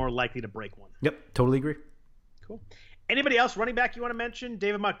Singletary is more likely to break one. Yep, totally agree. Cool. Anybody else running back you want to mention?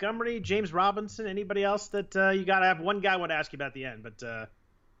 David Montgomery, James Robinson, anybody else that you got to have? One guy I want to ask you about at the end, but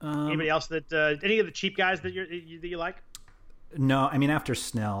anybody else that any of the cheap guys that you like? No, I mean after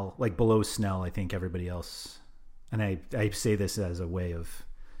Snell, below Snell, I think everybody else, and I say this as a way of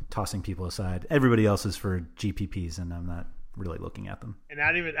tossing people aside. Everybody else is for GPPs, and I'm really looking at them. And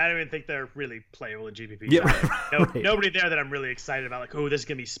I don't even think they're really playable in GPP. Yeah, right. Nobody there that I'm really excited about. Like, oh, this is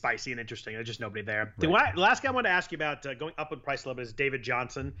gonna be spicy and interesting. There's just nobody there. Right. The last guy I wanted to ask you about going up in price a little bit is David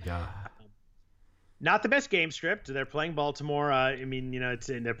Johnson. Yeah. Not the best game script. They're playing Baltimore. I mean,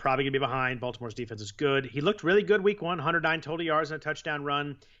 they're probably going to be behind. Baltimore's defense is good. He looked really good week 1, 109 total yards and a touchdown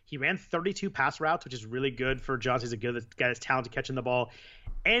run. He ran 32 pass routes, which is really good for Johnson. He's a good guy that's talented catching the ball.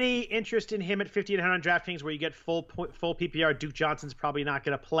 Any interest in him at 5,800 on DraftKings where you get full PPR? Duke Johnson's probably not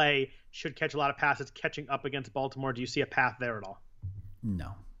going to play. Should catch a lot of passes catching up against Baltimore. Do you see a path there at all?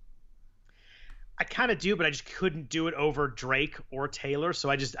 No. I kind of do, but I just couldn't do it over Drake or Taylor. So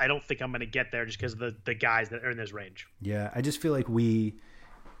I don't think I'm going to get there just because of the guys that are in this range. Yeah, I just feel like you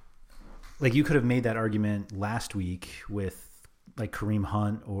could have made that argument last week with like Kareem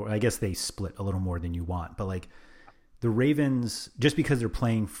Hunt, or I guess they split a little more than you want. But like the Ravens, just because their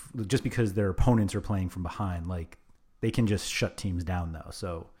opponents are playing from behind, like they can just shut teams down though.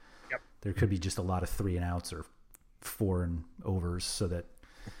 So there could be just a lot of 3 and outs or 4 and overs so that.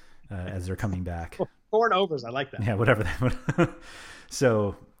 As they're coming back. 4 and overs, I like that. Yeah, whatever.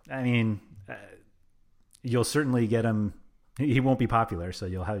 So, I mean, you'll certainly get him. He won't be popular, so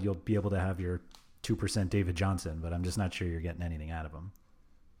you'll be able to have your 2% David Johnson, but I'm just not sure you're getting anything out of him.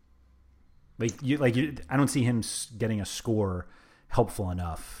 I don't see him getting a score helpful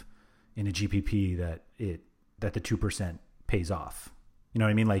enough in a GPP that the 2% pays off. You know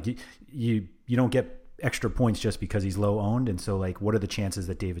what I mean? Like you don't get extra points just because he's low owned. And so like, what are the chances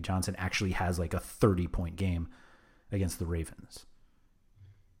that David Johnson actually has like a 30-point game against the Ravens?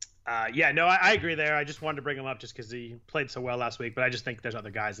 I agree there. I just wanted to bring him up just because he played so well last week, but I just think there's other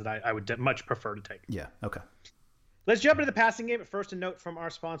guys that I would much prefer to take. Yeah. Okay. Let's jump into the passing game. But first, a note from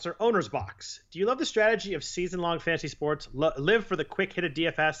our sponsor, Owner's Box. Do you love the strategy of season-long fantasy sports? Live for the quick hit of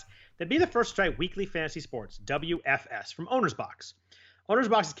DFS? Then be the first to try weekly fantasy sports, WFS, from Owner's Box. Owner's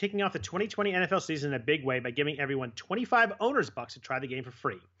Box is kicking off the 2020 NFL season in a big way by giving everyone 25 Owner's Bucks to try the game for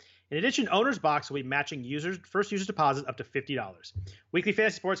free. In addition, Owner's Box will be matching first users deposit up to $50. Weekly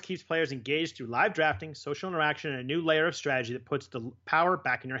Fantasy Sports keeps players engaged through live drafting, social interaction, and a new layer of strategy that puts the power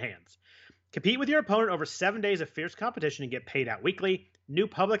back in your hands. Compete with your opponent over 7 days of fierce competition and get paid out weekly. New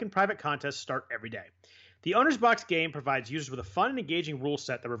public and private contests start every day. The Owner's Box game provides users with a fun and engaging rule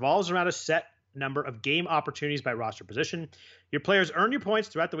set that revolves around a set number of game opportunities by roster position. Your players earn your points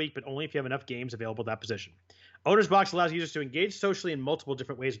throughout the week, but only if you have enough games available at that position. Owner's Box allows users to engage socially in multiple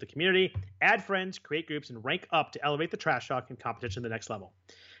different ways with the community, add friends, create groups, and rank up to elevate the trash talk and competition to the next level.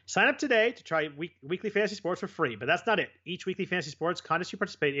 Sign up today to try weekly fantasy sports for free, but that's not it. Each weekly fantasy sports contest you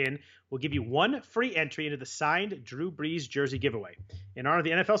participate in will give you one free entry into the signed Drew Brees jersey giveaway. In honor of the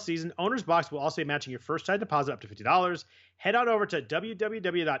NFL season, Owner's Box will also be matching your first time deposit up to $50. Head on over to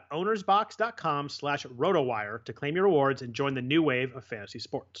www.ownersbox.com/rotowire to claim your rewards and join the new wave of fantasy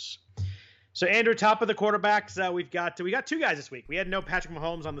sports. So, Andrew, top of the quarterbacks, we got 2 guys this week. We had no Patrick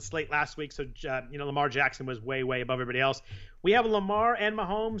Mahomes on the slate last week, so Lamar Jackson was way above everybody else. We have Lamar and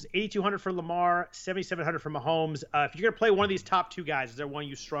Mahomes, 8,200 for Lamar, 7,700 for Mahomes. If you're going to play one of these top 2 guys, is there one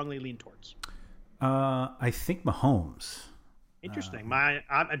you strongly lean towards? I think Mahomes. Interesting.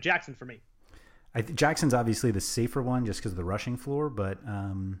 I'm Jackson for me. Jackson's obviously the safer one just because of the rushing floor, but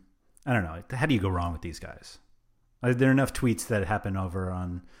I don't know. How do you go wrong with these guys? There are enough tweets that happen over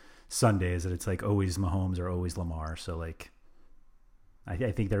on Sundays that it's like always Mahomes or always Lamar. So like, I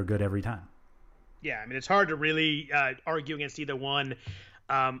think they're good every time. Yeah, I mean, it's hard to really argue against either one.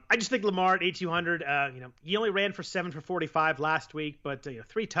 I just think Lamar at 8,200. He only ran for 7 for 45 last week, but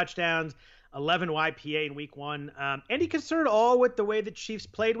 3 touchdowns, 11 YPA in week 1. Any concern at all with the way the Chiefs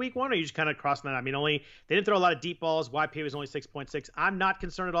played week 1? Or are you just kind of crossing that? I mean, they didn't throw a lot of deep balls. YPA was only 6.6. I'm not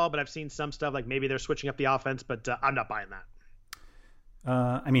concerned at all, but I've seen some stuff like maybe they're switching up the offense, but I'm not buying that.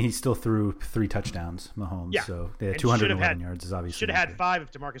 I mean, he still threw 3 touchdowns, Mahomes. Yeah. So they had 211 yards. Is obviously should have had 5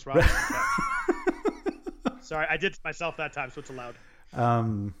 if DeMarcus Robinson. Sorry, I did myself that time, so it's allowed.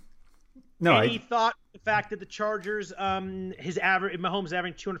 Any thought the fact that the Chargers, Mahomes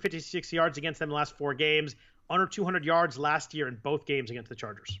averaging 256 yards against them in the last 4 games, under 200 yards last year in both games against the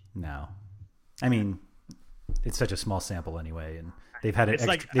Chargers? No, I mean, it's such a small sample anyway, and they've had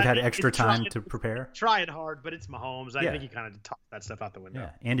extra time to prepare. Trying hard, but it's Mahomes. I think you kind of toss that stuff out the window. Yeah,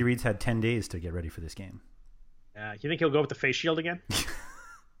 Andy Reid's had 10 days to get ready for this game. You think he'll go with the face shield again?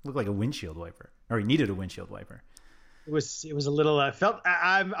 Looked like a windshield wiper, or he needed a windshield wiper. It was a little.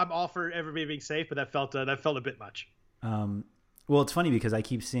 I'm all for everybody being safe, but that felt a bit much. Well, it's funny because I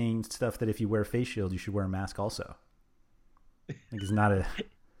keep seeing stuff that if you wear a face shield, you should wear a mask also. Like it's not a.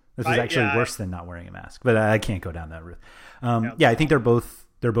 This is actually worse than not wearing a mask, but I can't go down that route. I think they're both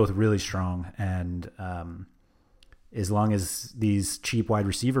really strong, and as long as these cheap wide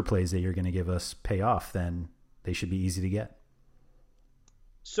receiver plays that you're going to give us pay off, then they should be easy to get.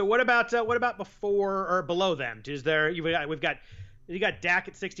 So what about before or below them? Is there you got Dak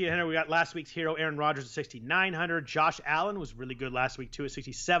at 6,800. We got last week's hero Aaron Rodgers at 6,900. Josh Allen was really good last week too at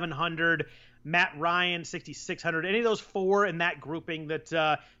 6,700. Matt Ryan 6,600. Any of those four in that grouping that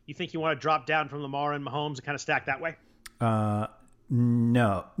you think you want to drop down from Lamar and Mahomes and kind of stack that way?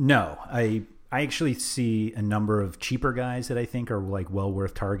 No. I actually see a number of cheaper guys that I think are like well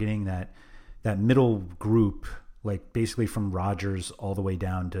worth targeting. That middle group, like basically from Rodgers all the way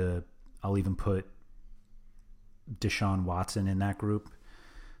down to, I'll even put Deshaun Watson in that group.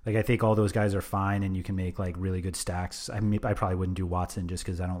 Like I think all those guys are fine, and you can make like really good stacks. I mean, I probably wouldn't do Watson just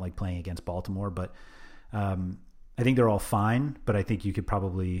because I don't like playing against Baltimore, but I think they're all fine. But I think you could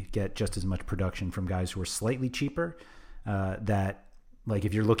probably get just as much production from guys who are slightly cheaper. That like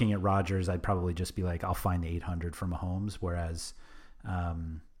if you're looking at Rodgers, I'd probably just be like, I'll find the 800 for Mahomes, whereas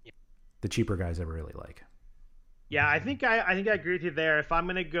the cheaper guys I really like. Yeah, I think I agree with you there. If I'm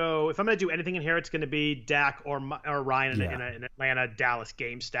gonna do anything in here, it's gonna be Dak or Ryan in an Atlanta Dallas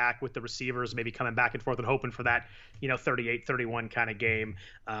game stack with the receivers maybe coming back and forth and hoping for that 38-31 kind of game.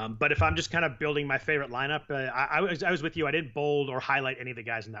 But if I'm just kind of building my favorite lineup, I was with you. I didn't bold or highlight any of the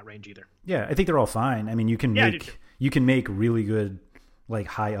guys in that range either. Yeah, I think they're all fine. I mean, you can make really good like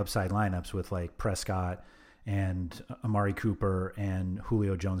high upside lineups with like Prescott and Amari Cooper and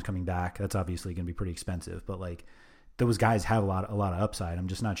Julio Jones coming back. That's obviously going to be pretty expensive, but like those guys have a lot of upside. I'm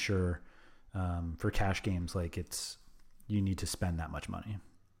just not sure for cash games like you need to spend that much money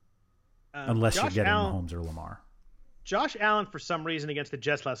unless you're getting Mahomes or Lamar. Josh Allen, for some reason against the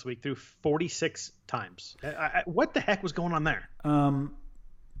Jets last week, threw 46 times. What the heck was going on there?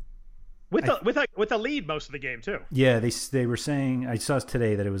 With a lead most of the game too. Yeah, they were saying, I saw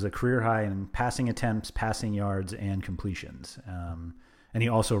today that it was a career high in passing attempts, passing yards, and completions. And he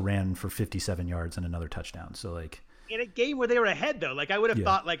also ran for 57 yards and another touchdown. So like in a game where they were ahead though, like I would have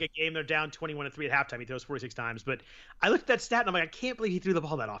thought like a game they're down 21-3 at halftime, he throws 46 times. But I looked at that stat and I'm like, I can't believe he threw the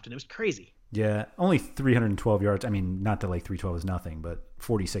ball that often. It was crazy. Yeah, only 312 yards. I mean, not that like 312 is nothing, but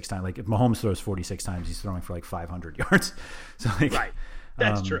 46 times. Like if Mahomes throws 46 times, he's throwing for like 500 yards. So like, right,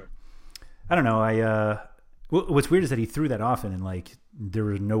 that's true. I don't know. What's weird is that he threw that often, and like there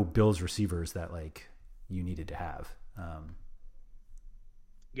were no Bills receivers that like you needed to have.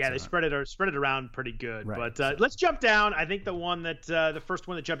 They spread it around pretty good. Right. But let's jump down. I think the one that the first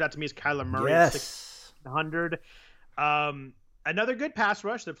one that jumped out to me is Kyler Murray yes. at 600. Another good pass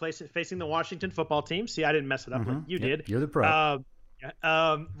rush. They're facing the Washington football team. See, I didn't mess it up. Mm-hmm. You did. You're the pro.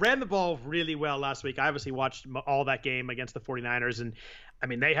 Ran the ball really well last week. I obviously watched all that game against the 49ers, and I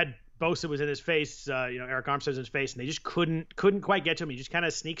mean they had Bosa was in his face, Eric Armstead was in his face, and they just couldn't quite get to him. He just kind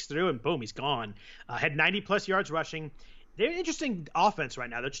of sneaks through, and boom, he's gone. Had 90+ yards rushing. They're an interesting offense right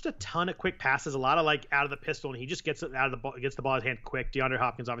now. There's just a ton of quick passes, a lot of like out of the pistol, and he just gets it out of the ball, gets the ball in his hand quick. DeAndre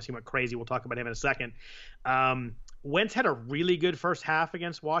Hopkins obviously went crazy. We'll talk about him in a second. Wentz had a really good first half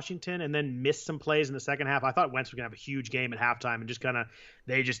against Washington, and then missed some plays in the second half. I thought Wentz was gonna have a huge game at halftime, and just kind of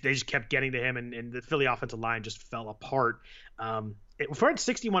they just kept getting to him, and the Philly offensive line just fell apart. If we're at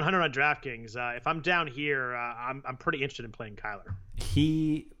 6,100 on DraftKings, if I'm down here, I'm pretty interested in playing Kyler.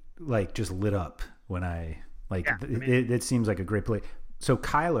 He like just lit up when it seems like a great play. So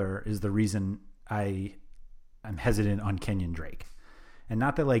Kyler is the reason I'm hesitant on Kenyon Drake, and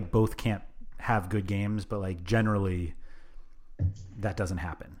not that like both can't have good games, but like generally that doesn't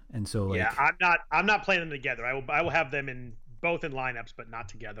happen. And so like, I'm not playing them together. I will have them in both in lineups, but not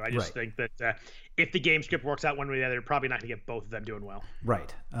together. I just think that if the game script works out one way or the other, you're probably not going to get both of them doing well.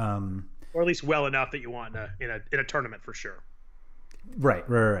 Right. Or at least well enough that you want in a tournament for sure. Right.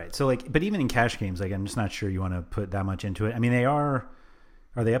 So like, but even in cash games, like I'm just not sure you want to put that much into it. I mean, are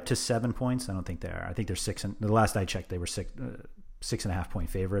they up to 7 points? I don't think they are. I think they're 6. And the last I checked, they were 6.5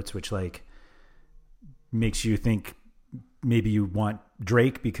 point favorites, which like makes you think maybe you want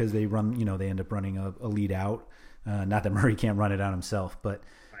Drake because they end up running a lead out. Not that Murray can't run it out himself, but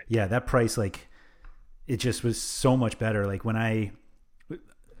yeah, that price, like it just was so much better. Like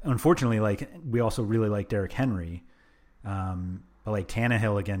unfortunately, like we also really like Derrick Henry. But like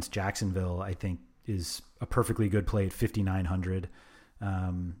Tannehill against Jacksonville, I think is a perfectly good play at 5,900.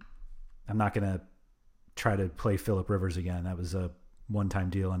 I'm not going to try to play Phillip Rivers again. That was a one-time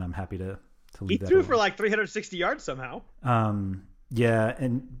deal, and I'm happy to leave that. He threw for like 360 yards somehow. Yeah,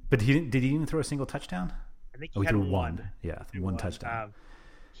 but did he even throw a single touchdown? I think he had threw one. Yeah, one touchdown.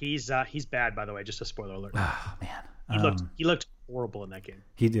 He's bad, by the way. Just a spoiler alert. Oh man, he looked horrible in that game.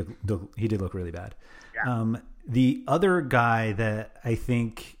 He did look really bad. Yeah. The other guy that I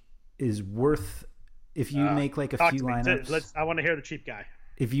think is worth if you make like a few lineups, I want to hear the cheap guy.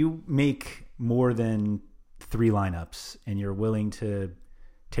 If you make more than 3 lineups and you're willing to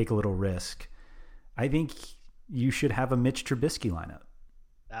take a little risk, I think you should have a Mitch Trubisky lineup.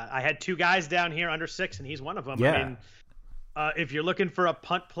 I had 2 guys down here under 6, and he's one of them. Yeah. I mean, if you're looking for a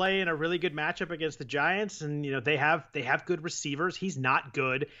punt play in a really good matchup against the Giants, and they have good receivers, he's not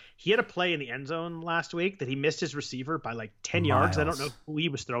good. He had a play in the end zone last week that he missed his receiver by like 10 yards. I don't know who he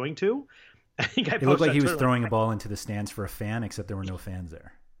was throwing to. I think it looked like he was throwing a ball into the stands for a fan, except there were no fans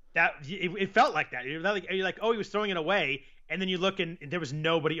there. It felt like that. You're like, oh, he was throwing it away, and then you look and there was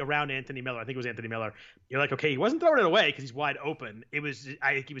nobody around Anthony Miller. I think it was Anthony Miller. You're like, okay, he wasn't throwing it away because he's wide open. I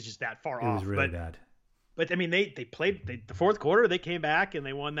think he was just that far off. It was really bad. But I mean, they played the fourth quarter. They came back and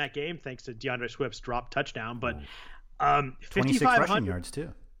they won that game thanks to DeAndre Swift's drop touchdown. But 26 rushing yards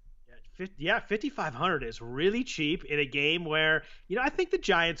too. Yeah, 5,500 is really cheap in a game where I think the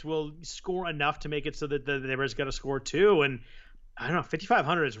Giants will score enough to make it so that the Bears got to score too. And I don't know,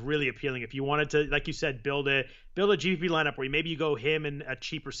 5,500 is really appealing if you wanted to, like you said, build a GPP lineup where maybe you go him and a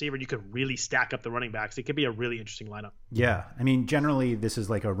cheap receiver and you could really stack up the running backs. It could be a really interesting lineup. Yeah, I mean, generally this is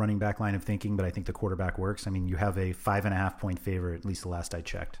like a running back line of thinking, but I think the quarterback works. I mean, you have a 5.5 point favorite, at least the last I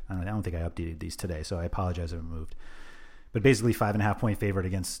checked. I don't think I updated these today, so I apologize if it moved. But basically 5.5 point favorite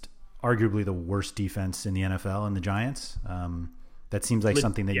against arguably the worst defense in the NFL and the Giants. That seems like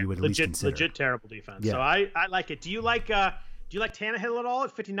something that you would at least consider. Legit terrible defense. Yeah. So I like it. Do you like Tannehill at all at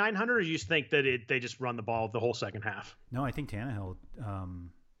 5,900, or do you just think that they just run the ball the whole second half? No, I think Tannehill.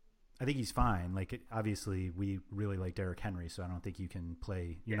 I think he's fine. Like obviously, we really like Derrick Henry, so I don't think you can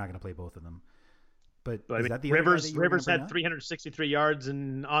play. You're not going to play both of them. But is that the Rivers had 363 yards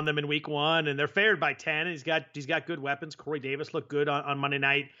on them in week 1, and they're favored by 10. And he's got good weapons. Corey Davis looked good on Monday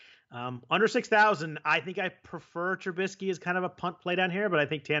night. Under 6,000, I think I prefer Trubisky as kind of a punt play down here, but I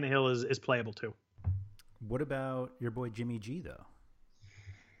think Tannehill is playable too. What about your boy Jimmy G though?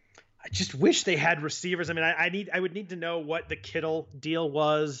 I just wish they had receivers. I mean, I would need to know what the Kittle deal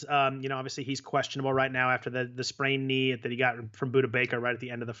was. Obviously he's questionable right now after the sprained knee that he got from Budda Baker right at the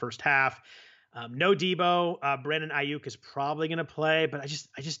end of the first half. No Debo. Brandon Ayuk is probably going to play, but I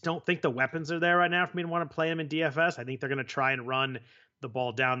just don't think the weapons are there right now for me to want to play him in DFS. I think they're going to try and run the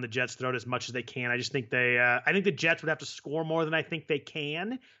ball down the Jets' throat as much as they can. I just think I think the Jets would have to score more than I think they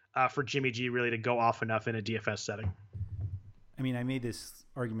can for Jimmy G really to go off enough in a DFS setting. I mean, I made this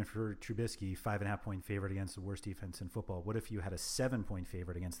argument for Trubisky, 5.5 point favorite against the worst defense in football. What if you had a 7 point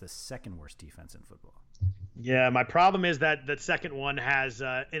favorite against the second worst defense in football? Yeah, my problem is that second one has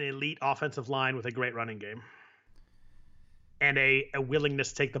an elite offensive line with a great running game and a willingness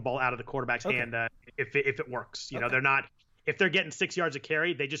to take the ball out of the quarterback's hand if it works. They're not. If they're getting 6 yards of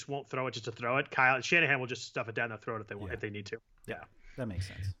carry, they just won't throw it just to throw it. Shanahan will just stuff it down their throat if they need to. Yeah, that makes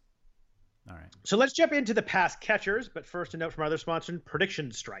sense. All right. So let's jump into the pass catchers, but first a note from our other sponsor,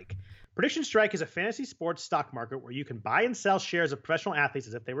 Prediction Strike. Prediction Strike is a fantasy sports stock market where you can buy and sell shares of professional athletes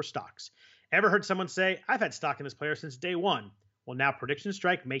as if they were stocks. Ever heard someone say, "I've had stock in this player since day one"? Well, now Prediction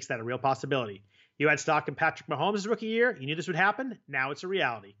Strike makes that a real possibility. You had stock in Patrick Mahomes' rookie year. You knew this would happen. Now it's a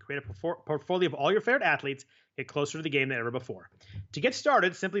reality. Create a portfolio of all your favorite athletes. Get closer to the game than ever before. To get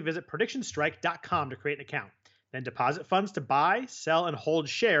started, simply visit PredictionStrike.com to create an account. Then deposit funds to buy, sell, and hold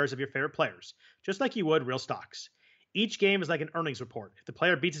shares of your favorite players, just like you would real stocks. Each game is like an earnings report. If the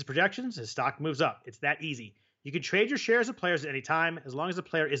player beats his projections, his stock moves up. It's that easy. You can trade your shares of players at any time, as long as the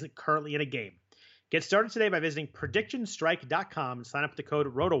player isn't currently in a game. Get started today by visiting PredictionStrike.com and sign up with the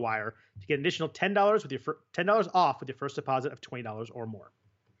code ROTOWIRE to get an additional $10 off with your first deposit of $20 or more.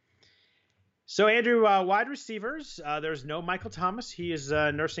 So, Andrew, wide receivers, there's no Michael Thomas. He is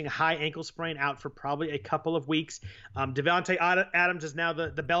nursing a high ankle sprain, out for probably a couple of weeks. Devontae Adams is now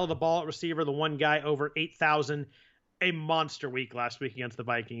the bell of the ball at receiver, the one guy over 8,000. A monster week last week against the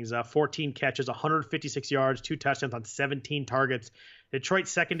Vikings. 14 catches, 156 yards, 2 touchdowns on 17 targets. Detroit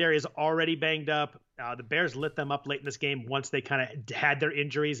secondary is already banged up. The Bears lit them up late in this game once they kind of had their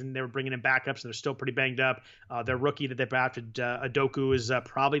injuries and they were bringing in backups, and they're still pretty banged up. Their rookie that they drafted, Adoku, is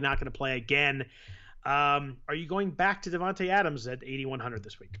probably not going to play again. Are you going back to Devontae Adams at 8,100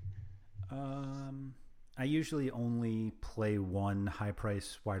 this week? I usually only play one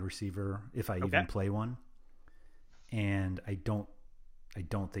high-price wide receiver if I even play one. And I don't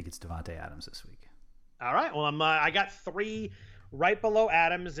think it's Devontae Adams this week. All right. Well, I got 3 right below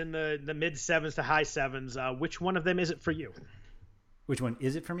Adams in the mid 7s to high 7s. Which one of them is it for you? Which one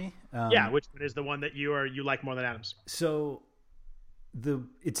is it for me? Which one is the one that you like more than Adams? So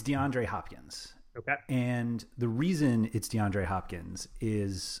it's DeAndre Hopkins. Okay. And the reason it's DeAndre Hopkins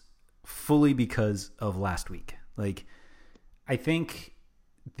is fully because of last week. Like, I think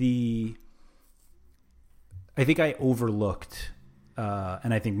I think I overlooked,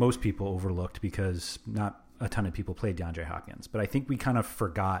 and I think most people overlooked because not a ton of people played DeAndre Hopkins, but I think we kind of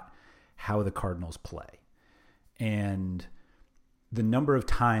forgot how the Cardinals play. And the number of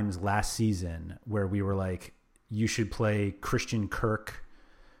times last season where we were like, you should play Christian Kirk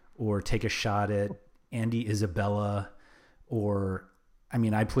or take a shot at Andy Isabella, or, I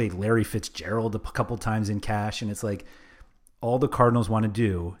mean, I played Larry Fitzgerald a couple times in cash, and it's like all the Cardinals want to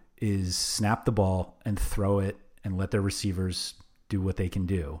do is snap the ball and throw it and let their receivers do what they can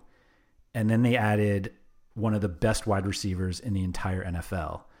do. And then they added one of the best wide receivers in the entire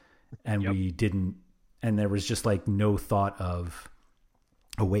NFL. And we didn't, and there was just like no thought of,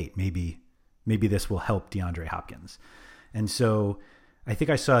 oh wait, maybe this will help DeAndre Hopkins. And so I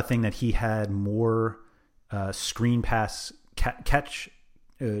think I saw a thing that he had more screen pass catches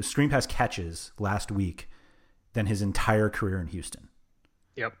last week than his entire career in Houston.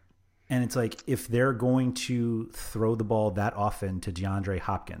 Yep. And it's like, if they're going to throw the ball that often to DeAndre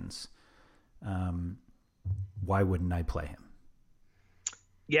Hopkins, why wouldn't I play him?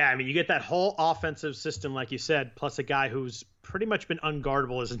 Yeah, I mean, you get that whole offensive system, like you said, plus a guy who's pretty much been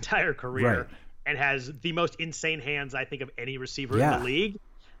unguardable his entire career and has the most insane hands, I think, of any receiver in the league.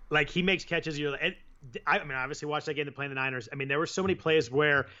 Like, he makes catches. I mean, obviously watched that game to play the Niners. I mean, there were so many plays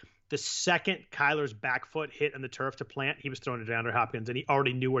where the second Kyler's back foot hit on the turf to plant, he was throwing to DeAndre Hopkins, and he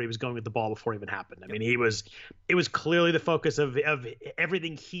already knew where he was going with the ball before it even happened. I mean, it was clearly the focus of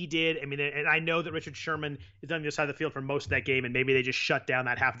everything he did. I mean, and I know that Richard Sherman is on the other side of the field for most of that game, and maybe they just shut down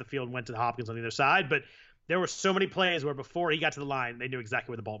that half of the field and went to the Hopkins on the other side. But there were so many plays where before he got to the line, they knew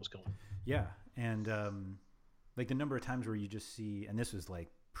exactly where the ball was going. Yeah, and like the number of times where you just see, and this was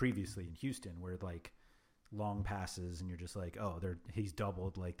like previously in Houston, where like long passes and you're just like, oh, he's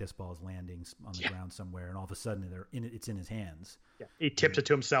doubled, like this ball's landing on the ground somewhere, and all of a sudden it's in his hands. Yeah. He tips it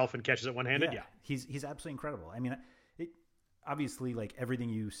to himself and catches it one-handed. Yeah. He's absolutely incredible. I mean, obviously, like everything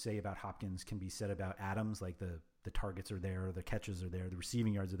you say about Hopkins can be said about Adams. Like the targets are there, the catches are there, the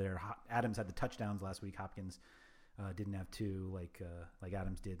receiving yards are there. Adams had the touchdowns last week. Hopkins didn't have two like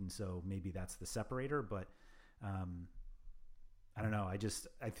Adams did, and so maybe that's the separator. But I don't know. I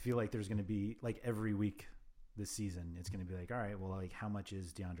feel like there's going to be, like, every week this season, it's going to be like, all right, well, like, how much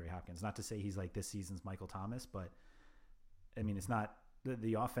is DeAndre Hopkins? Not to say he's like this season's Michael Thomas, but I mean, it's not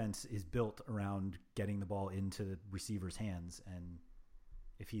the offense is built around getting the ball into the receiver's hands. And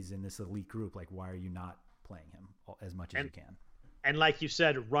if he's in this elite group, like, why are you not playing him as much as you can? And like you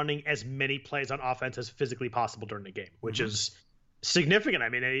said, running as many plays on offense as physically possible during the game, which is significant. I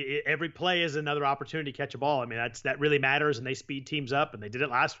mean, every play is another opportunity to catch a ball. I mean, that really matters, and they speed teams up, and they did it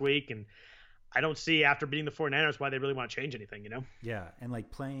last week. And I don't see, after beating the 49ers, why they really want to change anything, you know? Yeah, and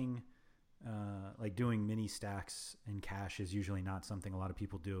like playing, like doing mini stacks in cash is usually not something a lot of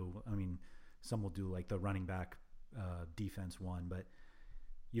people do. I mean, some will do like the running back defense one, but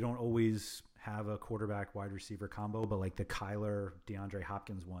you don't always have a quarterback wide receiver combo. But like the Kyler DeAndre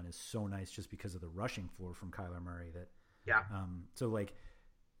Hopkins one is so nice just because of the rushing floor from Kyler Murray that. Yeah. So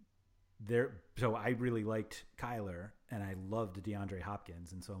I really liked Kyler and I loved DeAndre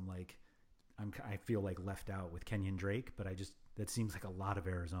Hopkins, and so I'm like, I feel like left out with Kenyon Drake, but that seems like a lot of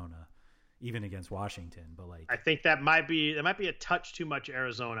Arizona, even against Washington. But like, I think that might be a touch too much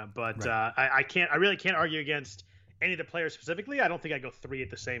Arizona, but I really can't argue against any of the players specifically. I don't think I go three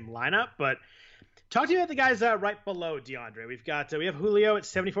at the same lineup, but talk to you about the guys right below DeAndre. We have Julio at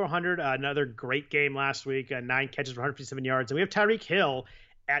 7,400, another great game last week, 9 catches for 157 yards, and we have Tyreek Hill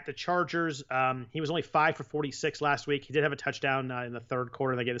at the Chargers. He was only 5 for 46 last week. He did have a touchdown in the third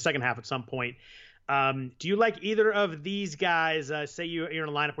quarter. They get the second half at some point. Do you like either of these guys? Say you're in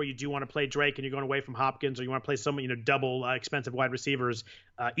a lineup where you do want to play Drake and you're going away from Hopkins, or you want to play someone, double expensive wide receivers.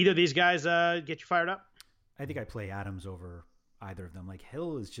 Either of these guys get you fired up? I think I play Adams over either of them. Like,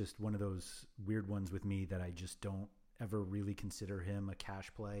 Hill is just one of those weird ones with me that I just don't ever really consider him a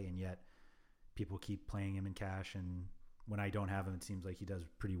cash play, and yet people keep playing him in cash, and when I don't have him, it seems like he does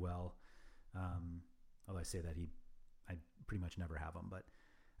pretty well. Although I say that I pretty much never have him, but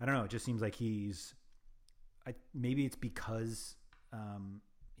I don't know. It just seems like maybe it's because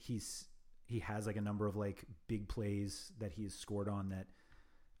he has like a number of like big plays that he has scored on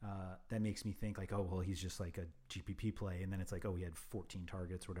that makes me think like, oh, well, he's just like a GPP play. And then it's like, oh, he had 14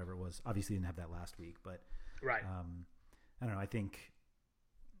 targets or whatever it was. Obviously he didn't have that last week, but right. I don't know. I think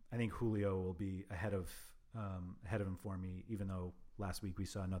Julio will be ahead of him for me, even though last week we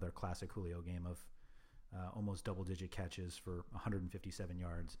saw another classic Julio game of almost double-digit catches for 157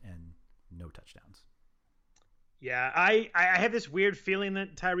 yards and no touchdowns. Yeah, I have this weird feeling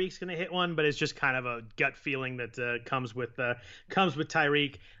that Tyreek's going to hit one, but it's just kind of a gut feeling that comes with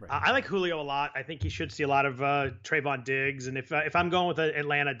Tyreek. Right. I like Julio a lot. I think he should see a lot of Trayvon Diggs, and if I'm going with an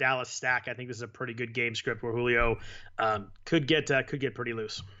Atlanta Dallas stack, I think this is a pretty good game script where Julio could get pretty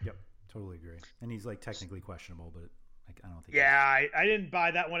loose. Yep, totally agree. And he's like technically questionable, but I don't think. Yeah, I didn't buy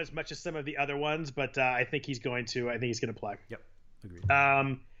that one as much as some of the other ones, but I think he's going to. I think he's going to play. Yep,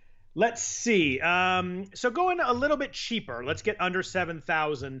 agreed. Let's see. So going a little bit cheaper. Let's get under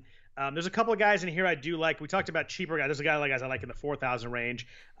 7,000. There's a couple of guys in here I do like. We talked about cheaper guys. There's a guy like guys I like in the 4,000 range.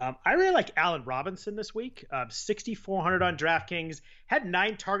 I really like Allen Robinson this week. 6,400 on DraftKings. Had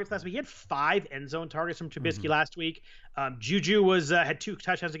 9 targets last week. He had 5 end zone targets from Trubisky last week. Juju had 2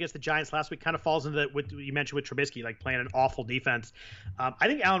 touchdowns against the Giants last week. Kind of falls into what you mentioned with Trubisky, like playing an awful defense. I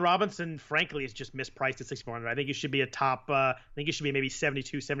think Allen Robinson, frankly, is just mispriced at 6,400. I think he should be a top. I think he should be maybe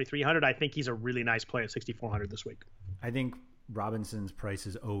 72, 7,300. I think he's a really nice play at 6,400 this week. I think Robinson's price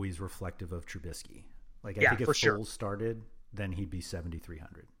is always reflective of Trubisky. Like I Yeah, think if for Foles sure. started, then he'd be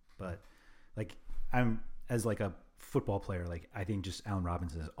 7,300. But like I'm as like a football player, like I think just Allen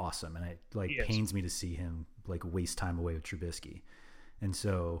Robinson is awesome, and it like He is. pains me to see him like waste time away with Trubisky. And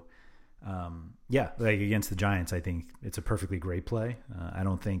so, yeah, like against the Giants, I think it's a perfectly great play.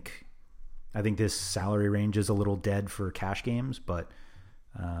 I think this salary range is a little dead for cash games, but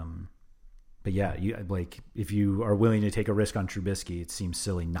yeah, you like if you are willing to take a risk on Trubisky, it seems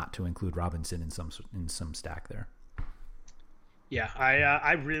silly not to include Robinson in some stack there. Yeah,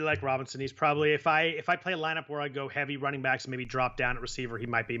 I really like Robinson. He's probably if I play a lineup where I go heavy running backs and maybe drop down at receiver, he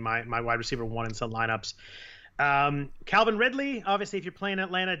might be my wide receiver 1 in some lineups. Calvin Ridley, obviously, if you're playing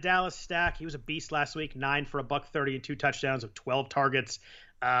Atlanta Dallas stack, he was a beast last week. 9 for $130 and 2 touchdowns of 12 targets.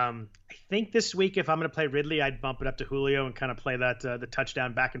 I think this week, if I'm going to play Ridley, I'd bump it up to Julio and kind of play that the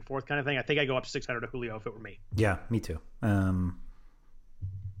touchdown back and forth kind of thing. I think I go up 600 to Julio if it were me. Yeah, me too.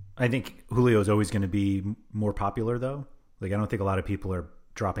 I think Julio is always going to be more popular, though. Like, I don't think a lot of people are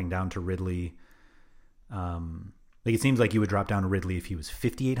dropping down to Ridley. Like, it seems like you would drop down to Ridley if he was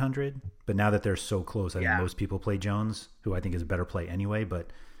 5,800, but now that they're so close, I think most people play Jones, who I think is a better play anyway. But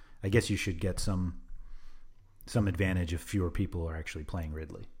I guess you should get some advantage if fewer people are actually playing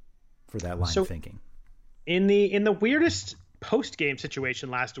Ridley for that line of thinking. In the weirdest post-game situation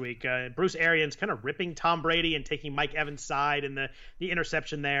last week, Bruce Arians kind of ripping Tom Brady and taking Mike Evans' side and the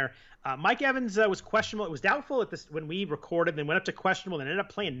interception there. Mike Evans was questionable. It was doubtful when we recorded, then went up to questionable, and ended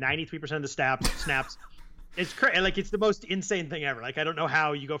up playing 93% of the snaps. It's crazy. Like, it's the most insane thing ever. Like, I don't know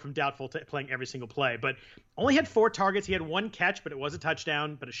how you go from doubtful to playing every single play, but only had 4 targets. He had 1 catch, but it was a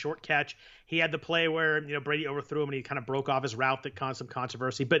touchdown, but a short catch. He had the play where, Brady overthrew him and he kind of broke off his route that caused some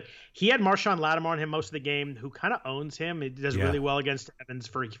controversy, but he had Marshawn Lattimore on him most of the game, who kind of owns him. He does really well against Evans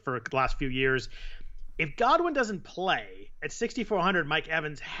for the last few years. If Godwin doesn't play at 6,400, Mike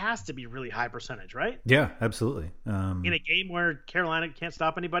Evans has to be really high percentage, right? Yeah, absolutely. In a game where Carolina can't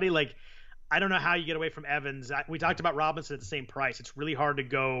stop anybody, like, I don't know how you get away from Evans. We talked about Robinson at the same price. It's really hard to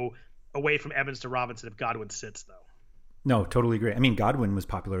go away from Evans to Robinson if Godwin sits, though. No, totally agree. I mean, Godwin was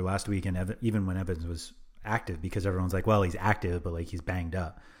popular last week, and even when Evans was active, because everyone's like, well, he's active, but like he's banged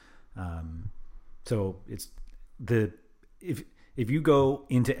up. So it's if you go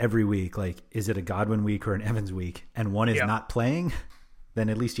into every week, like, is it a Godwin week or an Evans week, and one is not playing, then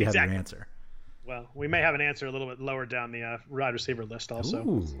at least you have your answer. Well, we may have an answer a little bit lower down the wide receiver list also.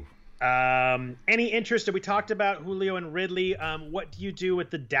 Ooh. Any interest that we talked about Julio and Ridley? What do you do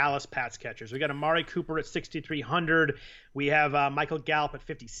with the Dallas pass catchers? We got Amari Cooper at 6,300. We have Michael Gallup at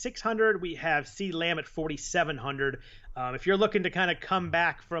 5,600. We have CeeDee Lamb at 4,700. If you're looking to kind of come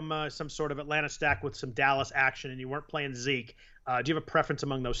back from some sort of Atlanta stack with some Dallas action and you weren't playing Zeke, do you have a preference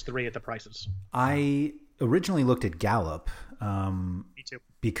among those 3 at the prices? I originally looked at Gallup. Me too.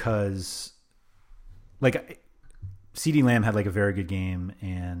 Because like CeeDee Lamb had like a very good game,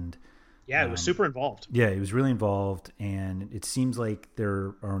 and yeah, it was super involved. Yeah, he was really involved, and it seems like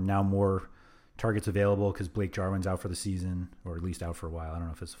there are now more targets available because Blake Jarwin's out for the season, or at least out for a while. I don't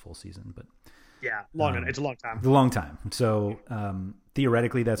know if it's a full season, but yeah, it's a long time. A long time. So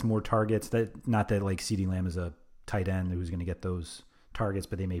theoretically, that's more targets. That not that like CeeDee Lamb is a tight end who's going to get those targets,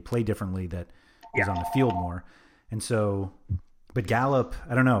 but they may play differently. That is on the field more, and so. But Gallup,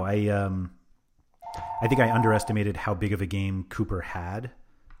 I don't know. I think I underestimated how big of a game Cooper had.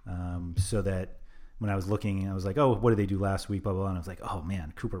 So that when I was looking, I was like, oh, what did they do last week? Blah, blah, blah. And I was like, oh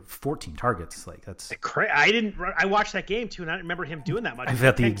man, Cooper, 14 targets. Like that's I watched that game too, and I didn't remember him doing that much. I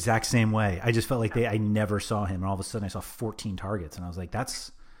felt the exact same way. I just felt like I never saw him. And all of a sudden I saw 14 targets, and I was like,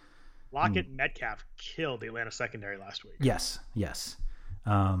 that's Lockett and Metcalf killed the Atlanta secondary last week. Yes.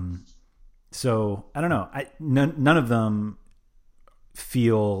 So I don't know. None of them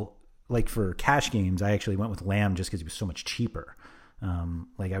feel like, for cash games, I actually went with Lamb just because he was so much cheaper.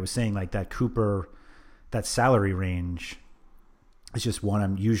 Like I was saying, like that Cooper, that salary range is just one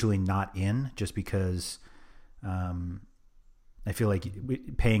I'm usually not in, just because I feel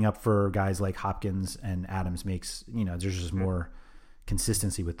like paying up for guys like Hopkins and Adams makes, there's just more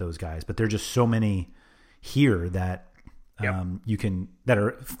consistency with those guys. But there are just so many here that that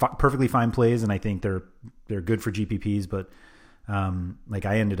are perfectly fine plays, and I think they're good for GPPs. But like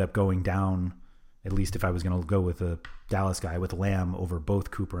I ended up going down, at least if I was going to go with a Dallas guy, with Lamb over both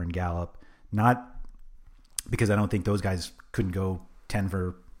Cooper and Gallup, not because I don't think those guys couldn't go 10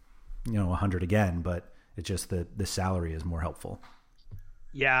 for 100 again, but it's just that the salary is more helpful.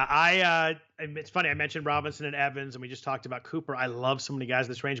 Yeah, it's funny. I mentioned Robinson and Evans, and we just talked about Cooper. I love so many guys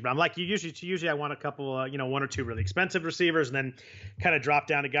in this range, but I'm like you. Usually, I want a couple, one or two really expensive receivers, and then kind of drop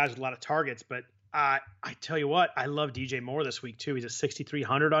down to guys with a lot of targets. But I tell you what, I love DJ Moore this week too. He's at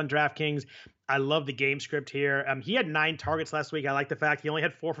 6,300 on DraftKings. I love the game script here. He had 9 targets last week. I like the fact he only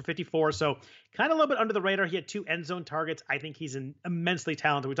had 4 for 54, so kind of a little bit under the radar. He had 2 end zone targets. I think he's immensely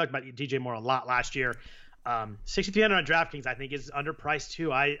talented. We talked about DJ Moore a lot last year. 6,300 on DraftKings, I think, is underpriced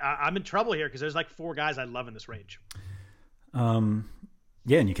too. I'm in trouble here because there's like 4 guys I love in this range. Yeah,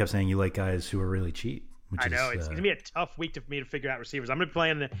 and you kept saying you like guys who are really cheap. I know it's gonna be a tough week for me to figure out receivers. I'm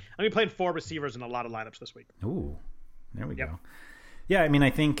gonna be playing 4 receivers in a lot of lineups this week. Ooh, there we go. Yeah, I mean, I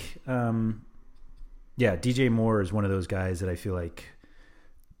think, DJ Moore is one of those guys that I feel like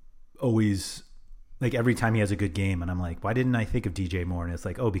always, like every time he has a good game, and I'm like, why didn't I think of DJ Moore? And it's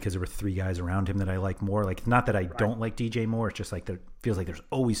like, because there were 3 guys around him that I like more. Like, not that I don't like DJ Moore. It's just like there feels like there's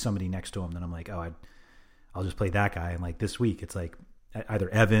always somebody next to him that I'm like, I'll just play that guy. And like this week, it's like either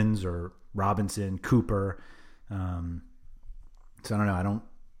Evans or Robinson, Cooper. So I don't know.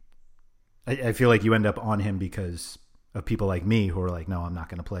 I feel like you end up on him because of people like me who are like, no, I'm not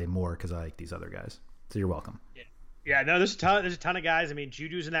going to play Moore because I like these other guys. So you're welcome. Yeah, no, there's a ton of guys. I mean,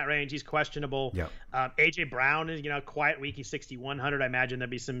 Juju's in that range. He's questionable. Yeah. AJ Brown is, quiet week. He's 6,100. I imagine there'd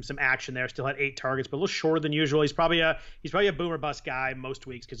be some action there. Still had 8 targets, but a little shorter than usual. He's probably a boomer bust guy most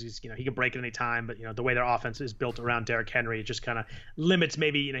weeks because he's, he can break at any time. But the way their offense is built around Derrick Henry, it just kind of limits.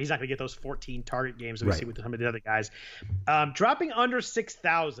 Maybe he's not going to get those 14 target games that we see with some of the other guys. Dropping under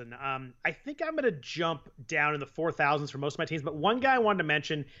 6,000. I think I'm going to jump down in the 4,000s for most of my teams. But one guy I wanted to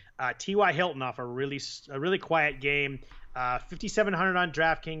mention, T.Y. Hilton, off a really quiet game. 5,700 on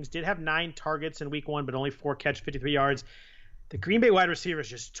DraftKings, did have 9 targets in week 1, but only 4 catch, 53 yards. The Green Bay wide receivers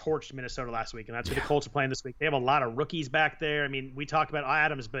just torched Minnesota last week, and that's who the Colts are playing this week. They have a lot of rookies back there. I mean, we talked about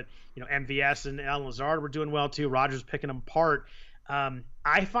Adams, but MVS and Alan Lazard were doing well too. Rodgers picking them apart.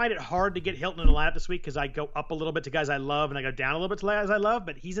 I find it hard to get Hilton in the lineup this week because I go up a little bit to guys I love, and I go down a little bit to guys I love.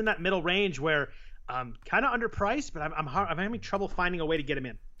 But he's in that middle range where kind of underpriced, but I'm having trouble finding a way to get him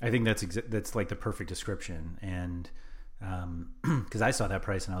in. I think that's like the perfect description, and because I saw that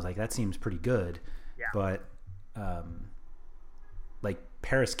price and I was like, that seems pretty good. Yeah. But like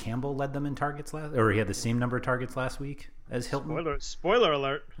Paris Campbell led them in targets or he had the same number of targets last week as Hilton. Spoiler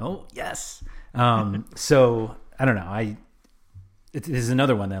alert. Oh yes. So I don't know. This is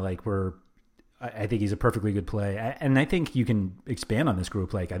another one that like I think he's a perfectly good play, and I think you can expand on this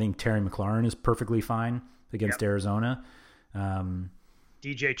group. Like I think Terry McLaurin is perfectly fine against Arizona.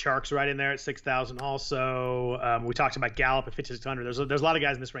 DJ Chark's right in there at 6,000. Also, we talked about Gallup at 5,600. There's a lot of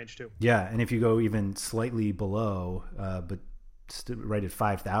guys in this range too. Yeah, and if you go even slightly below, but right at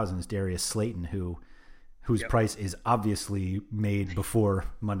 5,000 is Darius Slayton, whose price is obviously made before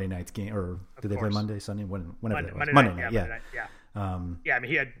Monday night's game, or did they play Monday, Sunday, whenever it was? Monday night. Yeah. I mean,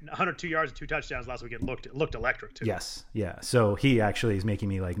 he had 102 yards and 2 touchdowns last week. It looked electric too. Yes, yeah. So he actually is making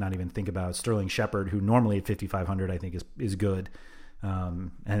me like not even think about Sterling Shepard, who normally at 5,500 I think is good.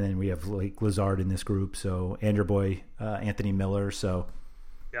 And then we have like Lazard in this group, so and your boy Anthony Miller. So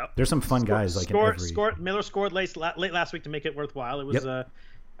there's some fun guys like Miller scored late last week to make it worthwhile. It was I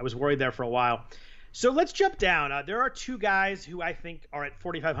was worried there for a while. So let's jump down. There are 2 guys who I think are at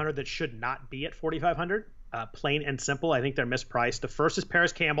 4,500 that should not be at 4,500. Plain and simple. I think they're mispriced. The first is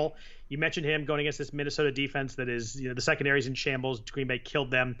Paris Campbell. You mentioned him going against this Minnesota defense that is, the secondary's in shambles. Green Bay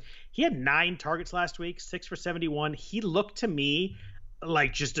killed them. He had 9 targets last week, 6 for 71. He looked to me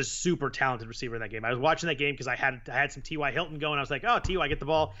like just a super talented receiver in that game. I was watching that game because I had some T.Y. Hilton going. I was like, T.Y. get the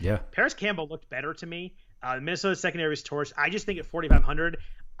ball. Yeah. Paris Campbell looked better to me. Minnesota secondary was torched. I just think at 4,500,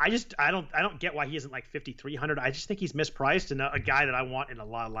 I don't get why he isn't like 5,300. I just think he's mispriced and a guy that I want in a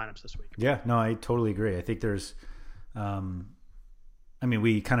lot of lineups this week. Yeah, no, I totally agree. I think there's,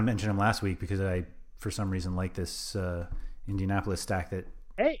 we kind of mentioned him last week because I, for some reason, like this Indianapolis stack that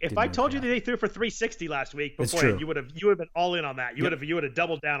Hey, if I told you that they threw for 360 last week before, you would have been all in on that. You would have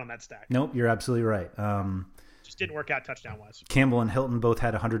doubled down on that stack. Nope, you're absolutely right. Just didn't work out touchdown wise. Campbell and Hilton both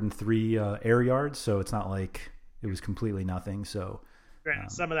had 103 air yards, so it's not like it was completely nothing. So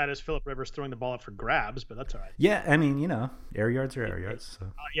some of that is Phillip Rivers throwing the ball up for grabs, but that's all right. Yeah, I mean, air yards are air yards.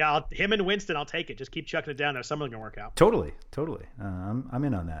 So. Him and Winston, I'll take it. Just keep chucking it down there. Some of them gonna work out. Totally. I'm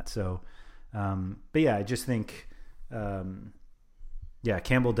in on that. So, but yeah, I just think.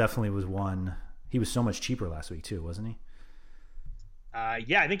 Campbell definitely was one. He was so much cheaper last week too, wasn't he? I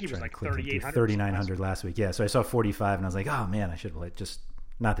think he was like 3,800. 3,900 last week. Yeah, so I saw 45 and I was like, oh man, I should have just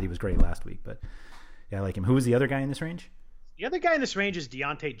not that he was great last week, but yeah, I like him. Who was the other guy in this range? The other guy in this range is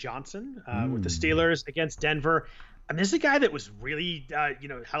Deontay Johnson with the Steelers against Denver. I mean, this is a guy that was really,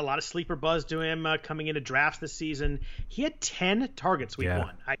 had a lot of sleeper buzz to him coming into drafts this season. He had 10 targets week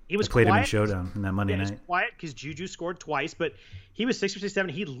one. He was played quiet. Him in Showdown in that Monday night. He was quiet because Juju scored twice, but he was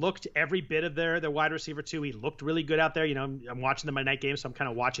 657. He looked every bit of their wide receiver too. He looked really good out there. I'm watching the Monday night games, so I'm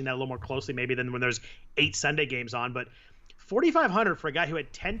kind of watching that a little more closely maybe than when there's 8 Sunday games on. But 4,500 for a guy who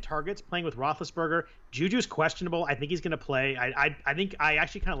had 10 targets playing with Roethlisberger. Juju's questionable. I think he's going to play. I think I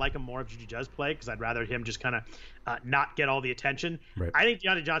actually kind of like him more if Juju does play because I'd rather him just kind of not get all the attention. Right. I think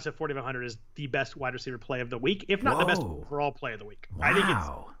Deontay Johnson at 4,500 is the best wide receiver play of the week, if not the best overall play of the week.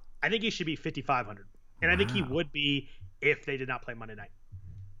 Wow. I think he should be 5,500, and I think he would be if they did not play Monday night.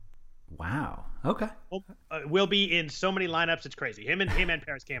 Wow. Okay. Well, we'll be in so many lineups. It's crazy. Him and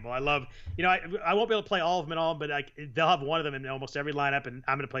Paris Campbell. I love. I won't be able to play all of them at all, but they'll have one of them in almost every lineup, and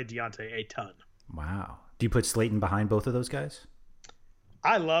I'm going to play Deontay a ton. Wow. Do you put Slayton behind both of those guys?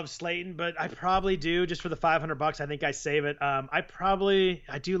 I love Slayton, but I probably do just for the $500. I think I save it.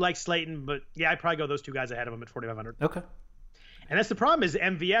 I do like Slayton, but yeah, I'd probably go those two guys ahead of him at 4,500. Okay. And that's the problem is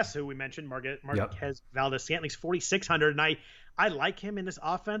MVS, who we mentioned, Marquez Valdes-Scantling's 4,600, and I like him in this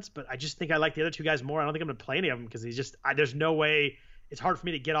offense, but I just think I like the other two guys more. I don't think I'm going to play any of them because there's no way. It's hard for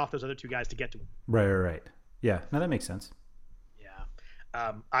me to get off those other two guys to get to him. Right. Yeah, no, that makes sense.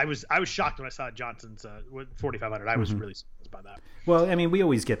 Yeah. I was shocked when I saw Johnson's 4,500. I was really surprised by that. Well, I mean, we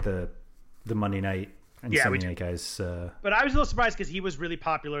always get the Monday night and Sunday night guys. But I was a little surprised because he was really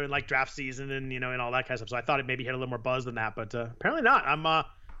popular in like draft season and and all that kind of stuff. So I thought it maybe had a little more buzz than that, but apparently not.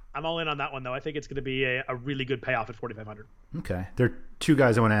 I'm all in on that one, though. I think it's going to be a really good payoff at 4,500. Okay. There are two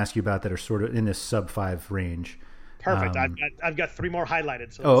guys I want to ask you about that are sort of in this sub-5 range. Perfect. I've got 3 more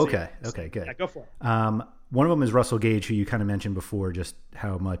highlighted. So okay. Okay, good. Yeah, go for it. One of them is Russell Gage, who you kind of mentioned before, just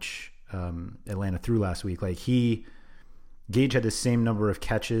how much Atlanta threw last week. Like Gage had the same number of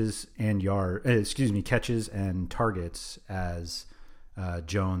catches and catches and targets as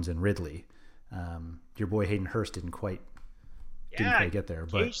Jones and Ridley. Your boy Hayden Hurst didn't quite get there,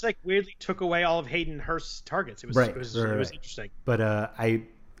 but Gage weirdly took away all of Hayden Hurst's targets. It was interesting. But I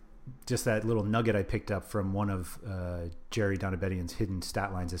just that little nugget I picked up from one of Jerry Donabedian's hidden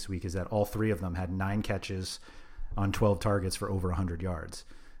stat lines this week is that all 3 of them had 9 catches on 12 targets for over 100 yards.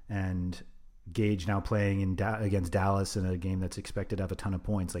 And Gage now playing against Dallas in a game that's expected to have a ton of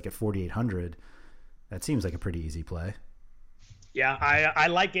points, like at 4,800, that seems like a pretty easy play. Yeah, I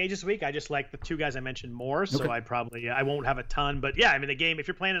like Gage this week. I just like the 2 guys I mentioned more, so okay. I won't have a ton. But yeah, I mean, the game, if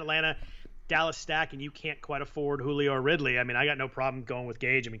you're playing in Atlanta, Dallas stack, and you can't quite afford Julio or Ridley, I mean, I got no problem going with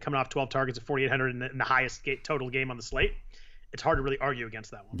Gage. I mean, coming off 12 targets at 4,800 in the highest total game on the slate, it's hard to really argue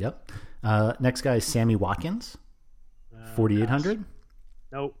against that one. Yep. Next guy is Sammy Watkins, 4,800.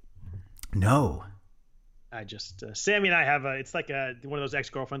 Nope. No. I just Sammy and I have it's like one of those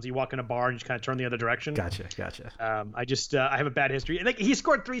ex-girlfriends. You walk in a bar and you just kind of turn the other direction. Gotcha. I have a bad history. And he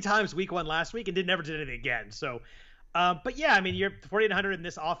scored 3 times week 1 last week and never did anything again. So, but yeah, I mean, you're 4,800 in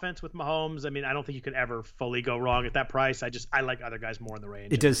this offense with Mahomes. I mean, I don't think you could ever fully go wrong at that price. I like other guys more in the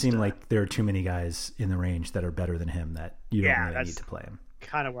range. It does seem like there are too many guys in the range that are better than him that you don't really need to play him.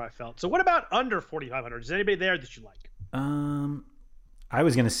 Kind of where I felt. So, what about under 4,500? Is anybody there that you like? I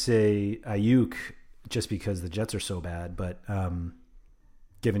was going to say Ayuk just because the Jets are so bad, but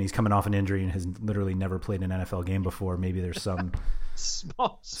given he's coming off an injury and has literally never played an NFL game before, maybe there's some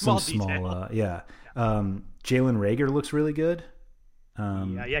small yeah. Jalen Reagor looks really good.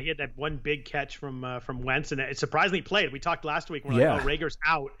 Yeah, he had that one big catch from Wentz, and it surprisingly played. We talked last week. We're like, Reagor's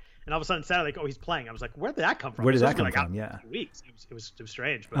out, and all of a sudden Saturday, he's playing. I was like, where did that come from? Where did that come from? Yeah, weeks. It was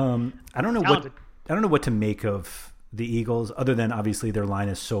strange. But I don't know what to make of the Eagles, other than obviously their line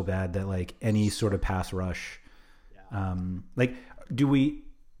is so bad that like any sort of pass rush,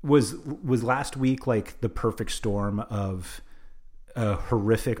 was last week like the perfect storm of a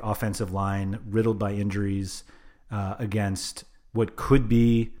horrific offensive line riddled by injuries against what could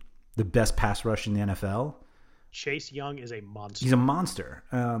be the best pass rush in the NFL, Chase Young is a monster. He's a monster.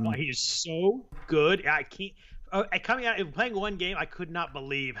 He is so good. I can't. Coming out and playing one game, I could not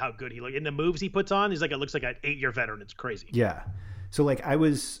believe how good he looked. In the moves he puts on, it looks like an 8-year veteran. It's crazy. Yeah. So like I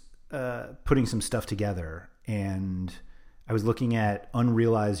was putting some stuff together, and I was looking at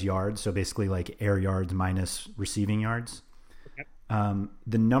unrealized yards. So basically like air yards minus receiving yards. Okay.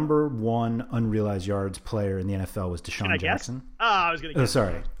 The number one unrealized yards player in the NFL was Deshaun Jackson. I was going to guess. Oh,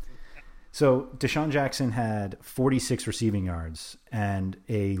 sorry. So Deshaun Jackson had 46 receiving yards and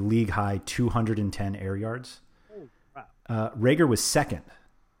a league high 210 air yards. Rager was second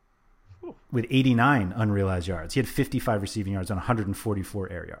with 89 unrealized yards. He had 55 receiving yards on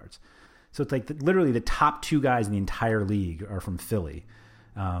 144 air yards. So it's like literally the top two guys in the entire league are from Philly.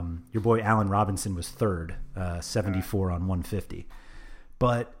 Your boy Allen Robinson was third, 74 on 150.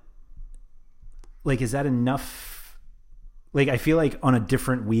 But like, is that enough? Like, I feel like on a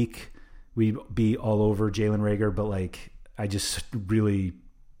different week we'd be all over Jalen Rager, but like I just really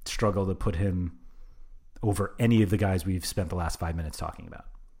struggle to put him over any of the guys we've spent the last 5 minutes talking about.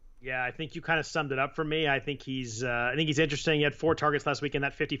 Yeah, I think you kind of summed it up for me. I think he's interesting. He had 4 targets last week in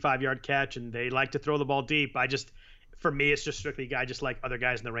that 55-yard catch, and they like to throw the ball deep. For me, it's just strictly a guy just like other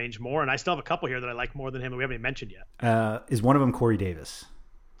guys in the range more. And I still have a couple here that I like more than him, and we haven't even mentioned yet. Is one of them Corey Davis?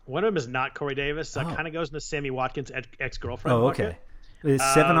 One of them is not Corey Davis. Kind of goes into Sammy Watkins' ex-girlfriend. Oh, okay.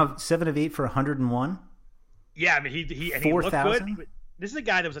 7 of 8 for 101. Yeah, I mean he looked good. This is a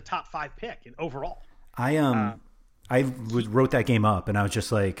guy that was a top 5 pick in overall. I wrote that game up, and I was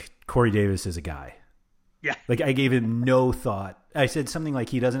just like, Corey Davis is a guy. Yeah. Like, I gave him no thought. I said something like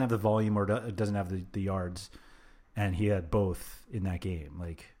he doesn't have the volume or doesn't have the yards, and he had both in that game.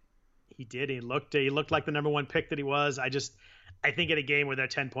 Like, he did. He looked like the number 1 pick that he was. I think in a game where they're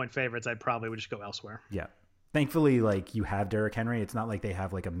 10-point favorites, I probably would just go elsewhere. Yeah. Thankfully, like, you have Derrick Henry. It's not like they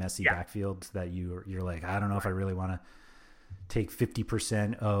have like a messy backfield that you're like, I don't know if I really want to take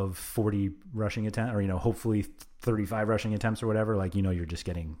 50% of 40 rushing attempts, or, hopefully 35 rushing attempts or whatever. Like, you're just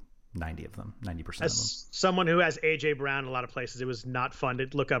getting 90 of them, 90% of them. As someone who has AJ Brown in a lot of places, it was not fun to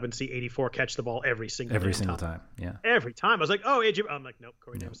look up and see 84 catch the ball every single time. Yeah. Every time. I was like, oh, AJ. I'm like, nope,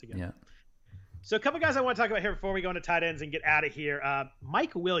 Corey Davis again. Yeah. So a couple guys I want to talk about here before we go into tight ends and get out of here.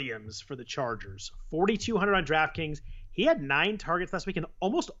 Mike Williams for the Chargers, 4,200 on DraftKings. He had 9 targets last week, and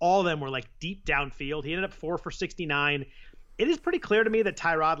almost all of them were like deep downfield. He ended up 4 for 69. It is pretty clear to me that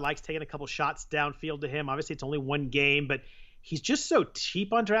Tyrod likes taking a couple shots downfield to him. Obviously, it's only one game, but he's just so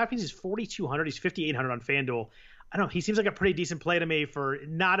cheap on DraftKings. He's 4,200. He's 5,800 on FanDuel. I don't know. He seems like a pretty decent play to me for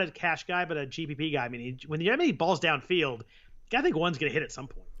not a cash guy, but a GPP guy. I mean, when you have any balls downfield, I think one's going to hit at some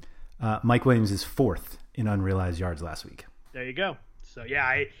point. Mike Williams is 4th in unrealized yards last week. There you go. So,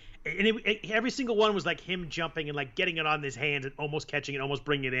 yeah, every single one was like him jumping and like getting it on his hands and almost catching it, almost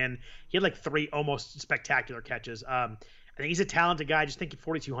bringing it in. He had like 3 almost spectacular catches. I think he's a talented guy. I just think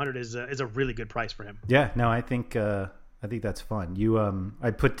 4,200 is a really good price for him. Yeah, no, I think that's fun. I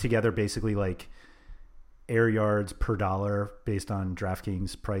put together basically like air yards per dollar based on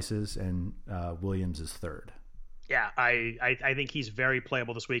DraftKings prices, and Williams is 3rd. Yeah, I think he's very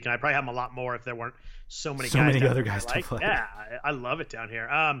playable this week, and I probably have him a lot more if there weren't so many other guys to play. Yeah, I love it down here.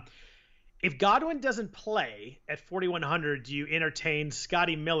 If Godwin doesn't play at 4,100, do you entertain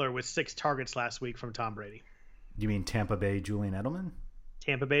Scotty Miller with 6 targets last week from Tom Brady? You mean Tampa Bay Julian Edelman?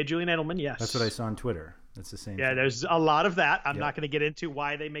 Tampa Bay Julian Edelman, yes. That's what I saw on Twitter. That's the same. Yeah, thing. There's a lot of that. I'm not going to get into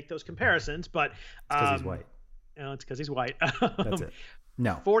why they make those comparisons, but because he's white. It's because he's white. That's it.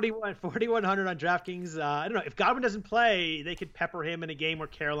 No. 4,100 on DraftKings. I don't know. If Godwin doesn't play, they could pepper him in a game where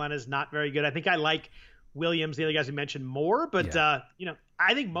Carolina's not very good. I think I like Williams, the other guys we mentioned, more. But,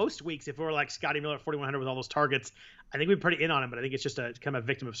 I think most weeks, if we're like Scotty Miller at 4,100 with all those targets, I think we'd be pretty in on him. But I think it's just a kind of a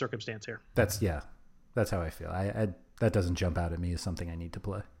victim of circumstance here. That's how I feel. I that doesn't jump out at me as something I need to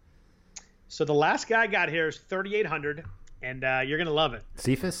play. So the last guy I got here is 3,800, and you're going to love it.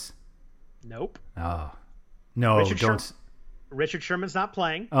 Cephas? Nope. Oh. No, don't. Richard Sherman's not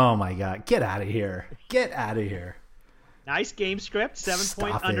playing. Oh, my God. Get out of here. Get out of here. Nice game script.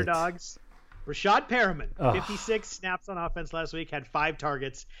 7-point underdogs. Rashad Perriman, 56 snaps on offense last week, had 5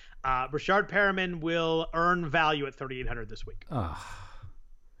 targets. Rashad Perriman will earn value at 3,800 this week.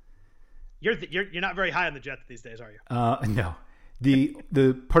 You're not very high on the Jets these days, are you? No.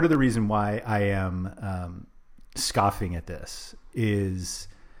 The part of the reason why I am scoffing at this is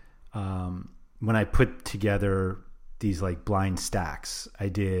when I put together these like blind stacks, I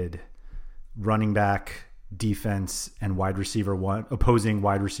did running back, defense, and wide receiver 1, opposing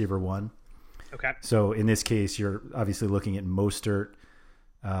wide receiver 1. Okay. So in this case, you're obviously looking at Mostert,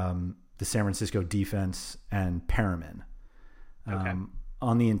 the San Francisco defense, and Perriman. Okay.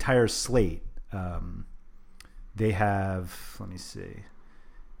 On the entire slate, They have, let me see.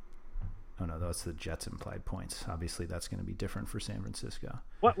 Oh no, that's the Jets implied points. Obviously that's going to be different for San Francisco.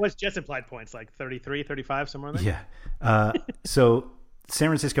 What's Jets implied points? Like 33, 35, somewhere in there? Yeah. So San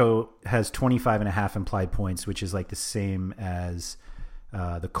Francisco has 25.5 implied points, which is like the same as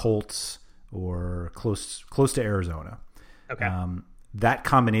the Colts or close to Arizona. Okay. That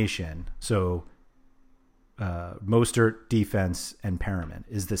combination, so Mostert, defense, and Perriman,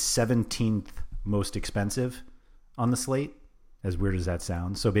 is the 17th most expensive on the slate. As weird as that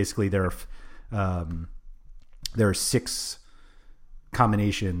sounds. So basically there are 6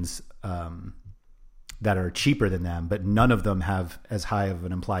 combinations that are cheaper than them, but none of them have as high of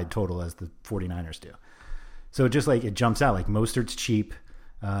an implied total as the 49ers do. So just like it jumps out, like Mostert's cheap.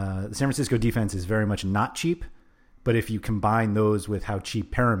 The San Francisco defense is very much not cheap, but if you combine those with how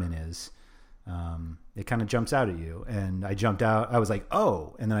cheap Perriman is, it kind of jumps out at you. And I jumped out. I was like,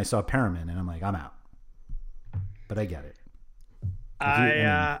 oh, and then I saw Perriman, and I'm like, I'm out. But I get it.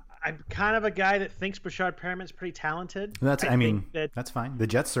 I'm kind of a guy that thinks Brashard Perriman's pretty talented. That's fine. The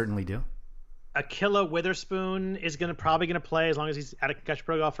Jets certainly do. Akilla Witherspoon is probably going to play as long as he's out of concussion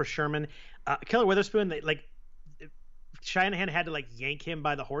protocol for Sherman. Akilla Witherspoon, Shanahan had to yank him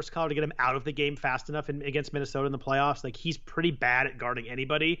by the horse collar to get him out of the game fast enough against Minnesota in the playoffs. He's pretty bad at guarding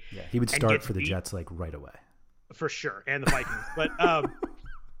anybody. Yeah, he would start for the Jets right away. For sure, and the Vikings. But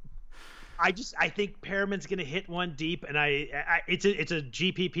I think Perriman's going to hit one deep, and it's a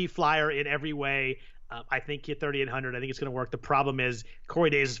GPP flyer in every way. I think at 3,800, I think it's going to work. The problem is Corey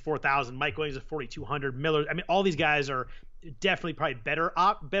Days is 4,000, Mike Williams is 4,200, Miller. I mean, all these guys are definitely probably better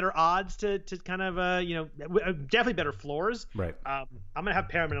odds to kind of definitely better floors. Right. I'm going to have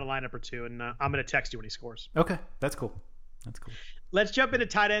Perriman in a lineup or two, and I'm going to text you when he scores. Okay, that's cool. Let's jump into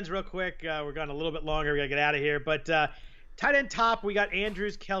tight ends real quick. We're going a little bit longer. We got to get out of here, but. Tight end top, we got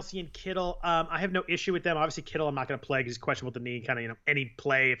Andrews, Kelsey, and Kittle. I have no issue with them. Obviously, Kittle I'm not going to play because he's questionable with the knee. Kind of, any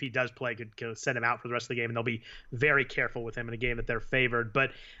play, if he does play, could send him out for the rest of the game, and they'll be very careful with him in a game that they're favored.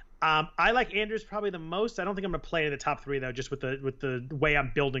 But I like Andrews probably the most. I don't think I'm going to play in the top 3, though, just with the way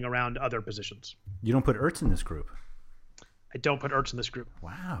I'm building around other positions. You don't put Ertz in this group? I don't put Ertz in this group.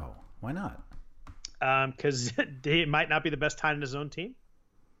 Wow. Why not? Because he might not be the best tight end in his own team.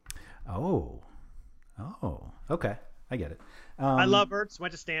 Oh, okay. I get it. I love Ertz.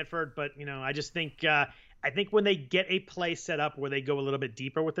 Went to Stanford, but I just think I think when they get a play set up where they go a little bit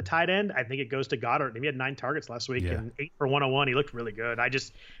deeper with the tight end, I think it goes to Goddard. He had 9 targets last week and 8 for 101. He looked really good. I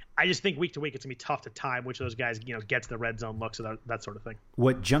just think week to week it's gonna be tough to time which of those guys gets the red zone looks and that sort of thing.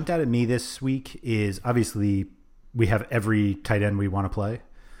 What jumped out at me this week is obviously we have every tight end we want to play,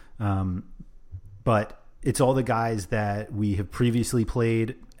 but it's all the guys that we have previously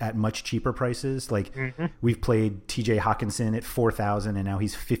played at much cheaper prices. We've played TJ Hawkinson at 4,000 and now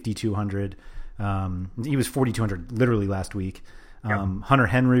he's 5,200. He was 4,200 literally last week. Hunter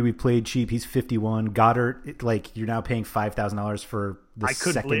Henry, we played cheap. He's 51. Goddard, you're now paying $5,000 for the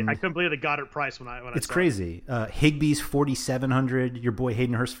second. I couldn't believe the Goddard price when I it's crazy. Higbee's 4,700. Your boy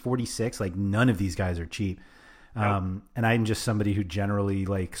Hayden Hurst 46. None of these guys are cheap. And I'm just somebody who generally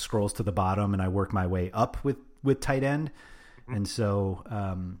scrolls to the bottom and I work my way up with tight end. And so,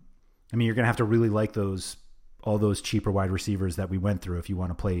 you're going to have to really like all those cheaper wide receivers that we went through if you want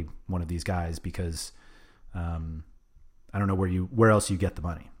to play one of these guys, because I don't know where else you get the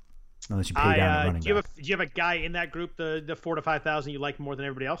money unless you pay down the running back. Do you have a guy in that group, the 4,000 to 5,000 you like more than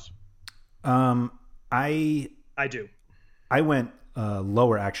everybody else? I do. I went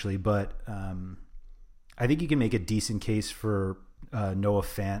lower actually, but I think you can make a decent case for Noah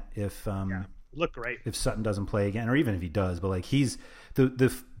Fant if look great if Sutton doesn't play again, or even if he does. But he's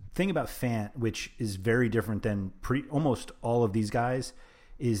the thing about Fant, which is very different than almost all of these guys,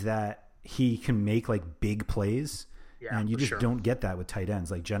 is that he can make big plays, and you just don't get that with tight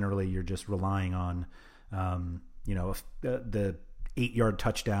ends. Generally, you're just relying on the 8-yard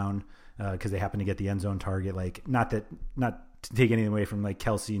touchdown because they happen to get the end zone target. Not to take anything away from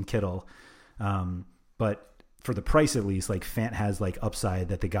Kelsey and Kittle, but for the price at least, Fant has upside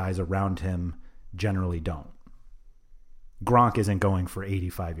that the guys around him generally don't. Gronk isn't going for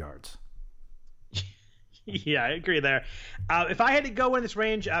 85 yards. Yeah, I agree there. If I had to go in this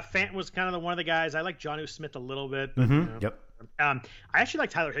range, Fant was kind of one of the guys. I like Jonnu Smith a little bit. Yep. I actually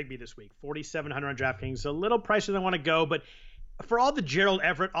like Tyler Higbee this week, 4,700 on DraftKings. A little pricier than I want to go, but for all the Gerald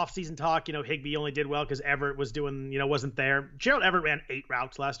Everett offseason talk, Higbee only did well because Everett was doing, wasn't there. Gerald Everett ran 8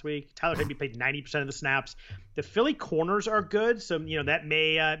 routes last week. Tyler Higbee played 90% of the snaps. The Philly corners are good, so that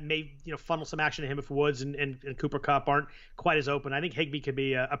may funnel some action to him if Woods and Cooper Kupp aren't quite as open. I think Higbee could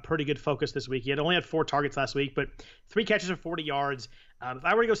be a pretty good focus this week. He only had 4 targets last week, but 3 catches and 40 yards. If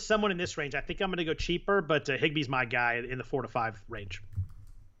I were to go someone in this range, I think I'm going to go cheaper, but Higbee's my guy in the 4 to 5 range.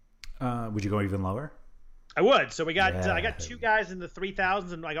 Would you go even lower? I would. So I got 2 guys in the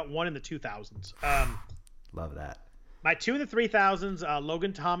 3,000s and I got 1 in the 2,000s. Love that. My 2 in the 3,000s,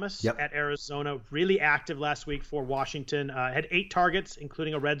 Logan Thomas at Arizona, really active last week for Washington. Had 8 targets,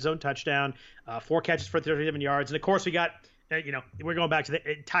 including a red zone touchdown, 4 catches for 37 yards. And of course, we got, we're going back to the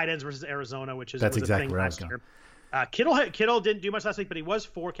tight ends versus Arizona, which is that's exactly a thing where last I was year. Kittle didn't do much last week, but he was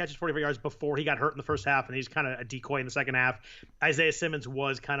 4 catches, 44 yards before he got hurt in the first half, and he's kind of a decoy in the second half. Isaiah Simmons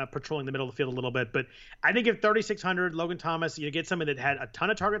was kind of patrolling the middle of the field a little bit, but I think if 3,600, Logan Thomas, you get someone that had a ton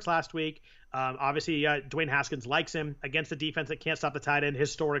of targets last week. Obviously, Dwayne Haskins likes him against a defense that can't stop the tight end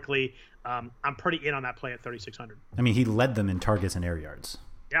historically. I'm pretty in on that play at 3,600. I mean, he led them in targets and air yards.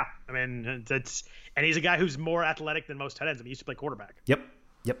 Yeah, I mean, and he's a guy who's more athletic than most tight ends. I mean, he used to play quarterback. Yep.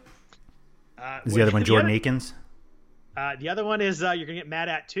 Is the other one Jordan Akins? The other one is you're gonna get mad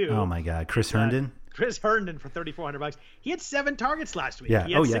at too. Oh my God, Chris Herndon. Chris Herndon for $3,400. He had 7 targets last week. Yeah.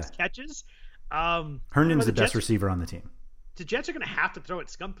 He had 6 catches. Herndon's the best receiver on the team. The Jets are gonna have to throw at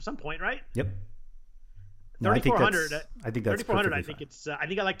some point, right? Yep. 3,400. I think that's 3,400. I think it's. I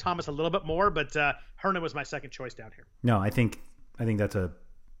think I like Thomas a little bit more, but Herndon was my second choice down here. No, I think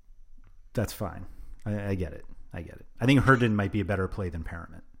that's fine. I get it. I think Herndon might be a better play than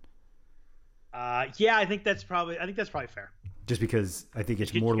Perriman. Yeah, I think that's probably fair. Just because I think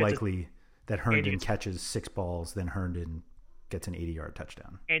it's more likely that Herndon catches 6 balls than Herndon gets an 80-yard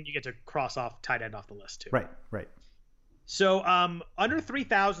touchdown. And you get to cross off tight end off the list too. Right. So under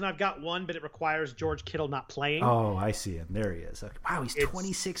 3,000, I've got one, but it requires George Kittle not playing. Oh, I see him. There he is. Wow, he's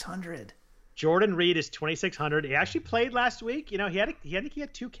 2,600. Jordan Reed is 2,600. He actually played last week. He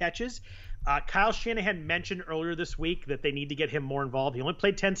had 2 catches. Kyle Shanahan mentioned earlier this week that they need to get him more involved. He only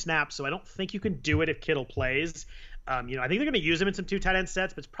played 10 snaps, so I don't think you can do it if Kittle plays. I think they're going to use him in some 2 tight end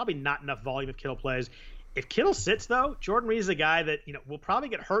sets, but it's probably not enough volume if Kittle plays. If Kittle sits, though, Jordan Reed is a guy that will probably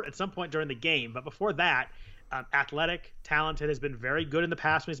get hurt at some point during the game. But before that, athletic, talented, has been very good in the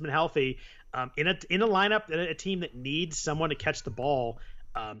past when he's been healthy. In a lineup, a team that needs someone to catch the ball.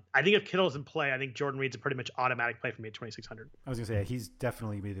 I think if Kittle's in play, I think Jordan Reed's a pretty much automatic play for me at 2,600. I was going to say, he's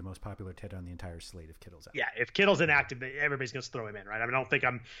definitely be the most popular tight on the entire slate if Kittle's out. Yeah, if Kittle's inactive, everybody's going to throw him in, right? I mean, I don't think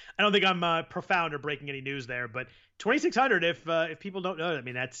I'm profound or breaking any news there, but 2,600, if people don't know, I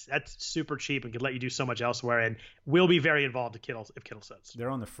mean, that's super cheap and could let you do so much elsewhere, and will be very involved if Kittle sits. They're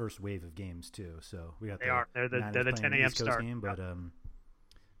on the first wave of games too, so we got they're the 10 a.m. start game, but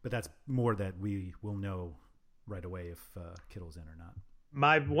that's more that we will know right away if Kittle's in or not.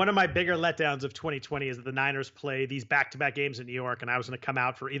 One of my bigger letdowns of 2020 is that the Niners play these back-to-back games in New York, and I was going to come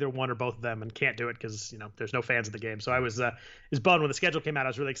out for either one or both of them and can't do it because there's no fans of the game. So I was bummed when the schedule came out. I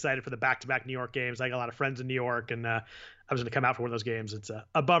was really excited for the back-to-back New York games. I got a lot of friends in New York, and I was going to come out for one of those games. It's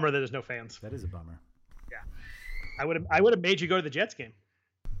a bummer that there's no fans. That is a bummer. Yeah, I would have made you go to the Jets game.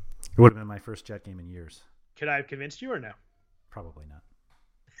 It would have been my first Jet game in years. Could I have convinced you or no? Probably not.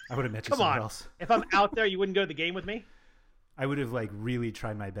 I would have met you Come somewhere on. else. If I'm out there, you wouldn't go to the game with me? I would have really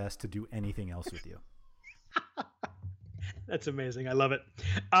tried my best to do anything else with you. That's amazing. I love it.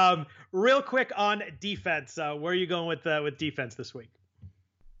 Real quick on defense. Where are you going with defense this week?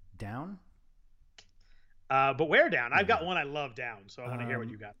 Down? But where down? I've got one I love down, so I want to hear what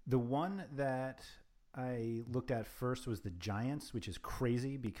you got. The one that I looked at first was the Giants, which is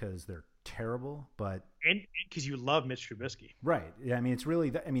crazy because they're terrible, but and because you love Mitch Trubisky, right? Yeah, I mean it's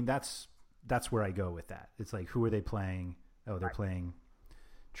really. I mean that's where I go with that. It's like, who are they playing? Oh, they're playing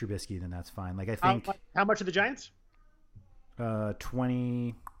Trubisky, then that's fine. Like I think how much are the Giants?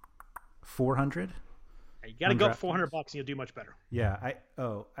 2,400. You got to go $400 and you'll do much better. Yeah,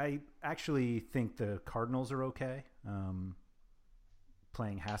 I actually think the Cardinals are okay.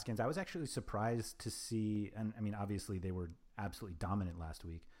 Playing Haskins, I was actually surprised to see, and I mean obviously they were absolutely dominant last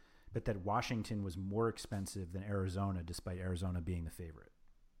week, but that Washington was more expensive than Arizona, despite Arizona being the favorite.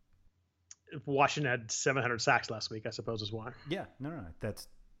 Washington had 700 sacks last week, I suppose, is why. Yeah, no, that's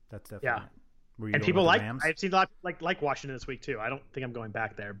definitely. Yeah. It. And people I've seen a lot like Washington this week too. I don't think I'm going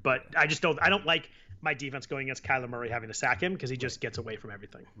back there, but I don't like my defense going against Kyler Murray having to sack him because he just gets away from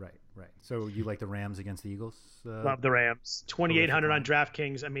everything. Right. So you like the Rams against the Eagles? Love the Rams. 2,800 on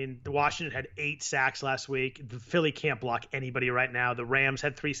DraftKings. I mean, the Washington had 8 sacks last week. The Philly can't block anybody right now. The Rams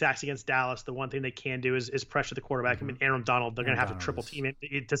had 3 sacks against Dallas. The one thing they can do is pressure the quarterback. I mean, Aaron Donald, they're going to have to triple team him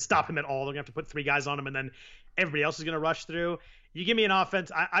to stop him at all. They're going to have to put 3 guys on him, and then everybody else is going to rush through. You give me an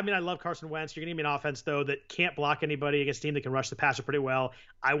offense. I mean, I love Carson Wentz. You're going to give me an offense, though, that can't block anybody against a team that can rush the passer pretty well.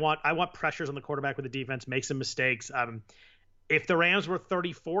 I want pressures on the quarterback with the defense, make some mistakes. If the Rams were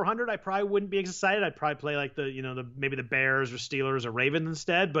 3,400, I probably wouldn't be excited. I'd probably play like maybe the Bears or Steelers or Ravens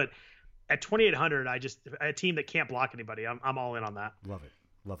instead. But at 2,800, a team that can't block anybody, I'm all in on that. Love it.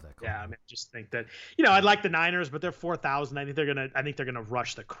 Love that call. Yeah, I mean, I just think that I'd like the Niners, but they're 4,000. I think they're gonna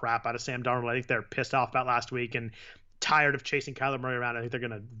rush the crap out of Sam Darnold. I think they're pissed off about last week and tired of chasing Kyler Murray around. I think they're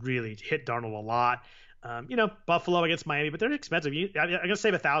gonna really hit Darnold a lot. Buffalo against Miami, but they're expensive. I'm gonna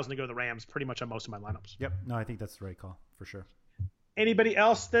save 1,000 to go to the Rams pretty much on most of my lineups. Yep. No, I think that's the right call for sure. Anybody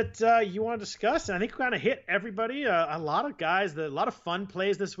else that you want to discuss? And I think we kind of hit everybody. A lot of guys, a lot of fun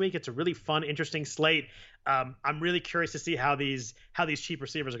plays this week. It's a really fun, interesting slate. I'm really curious to see how these cheap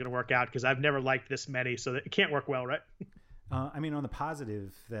receivers are going to work out because I've never liked this many, so it can't work well, right? I mean, on the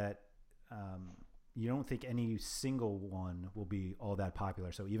positive, that you don't think any single one will be all that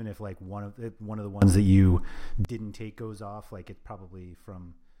popular. So even if like one of the ones that you didn't take goes off, like it probably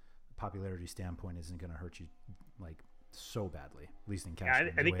from a popularity standpoint isn't going to hurt you like so badly, at least in cash. Yeah,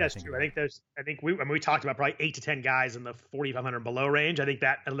 I think that's true. I think we talked about probably 8 to 10 guys in the 4,500 below range. I think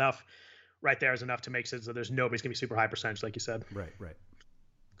that enough right there is enough to make sense that there's nobody's gonna be super high percentage, like you said. Right.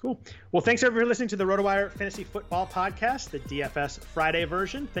 Cool. Well, thanks everybody for listening to the RotoWire Fantasy Football Podcast, the DFS Friday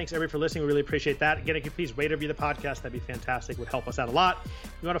version. Thanks everybody for listening. We really appreciate that. Again, if you please rate or review the podcast, that'd be fantastic. Would help us out a lot.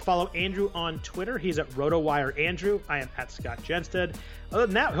 If you want to follow Andrew on Twitter, he's at RotoWire Andrew. I am at Scott Jensted. Other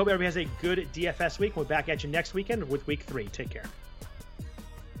than that, we hope everybody has a good DFS week. We'll be back at you next weekend with week 3. Take care.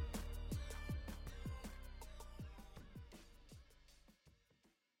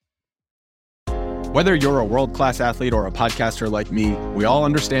 Whether you're a world-class athlete or a podcaster like me, we all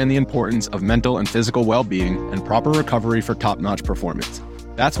understand the importance of mental and physical well-being and proper recovery for top-notch performance.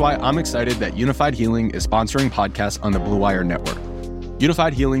 That's why I'm excited that Unified Healing is sponsoring podcasts on the Blue Wire Network.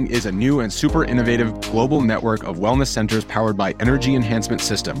 Unified Healing is a new and super innovative global network of wellness centers powered by Energy Enhancement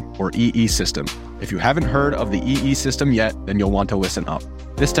System, or EE System. If you haven't heard of the EE System yet, then you'll want to listen up.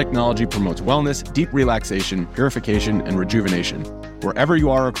 This technology promotes wellness, deep relaxation, purification, and rejuvenation. Wherever you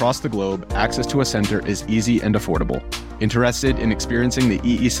are across the globe, access to a center is easy and affordable. Interested in experiencing the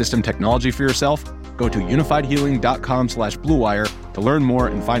EE System technology for yourself? Go to unifiedhealing.com/bluewire to learn more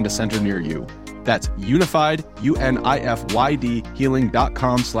and find a center near you. That's unified, UNIFYD,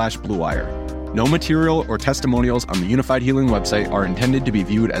 healing.com/bluewire. No material or testimonials on the Unified Healing website are intended to be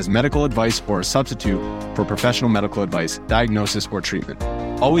viewed as medical advice or a substitute for professional medical advice, diagnosis, or treatment.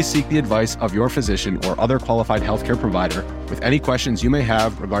 Always seek the advice of your physician or other qualified healthcare provider with any questions you may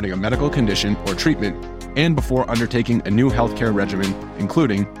have regarding a medical condition or treatment and before undertaking a new healthcare regimen,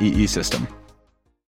 including EE System.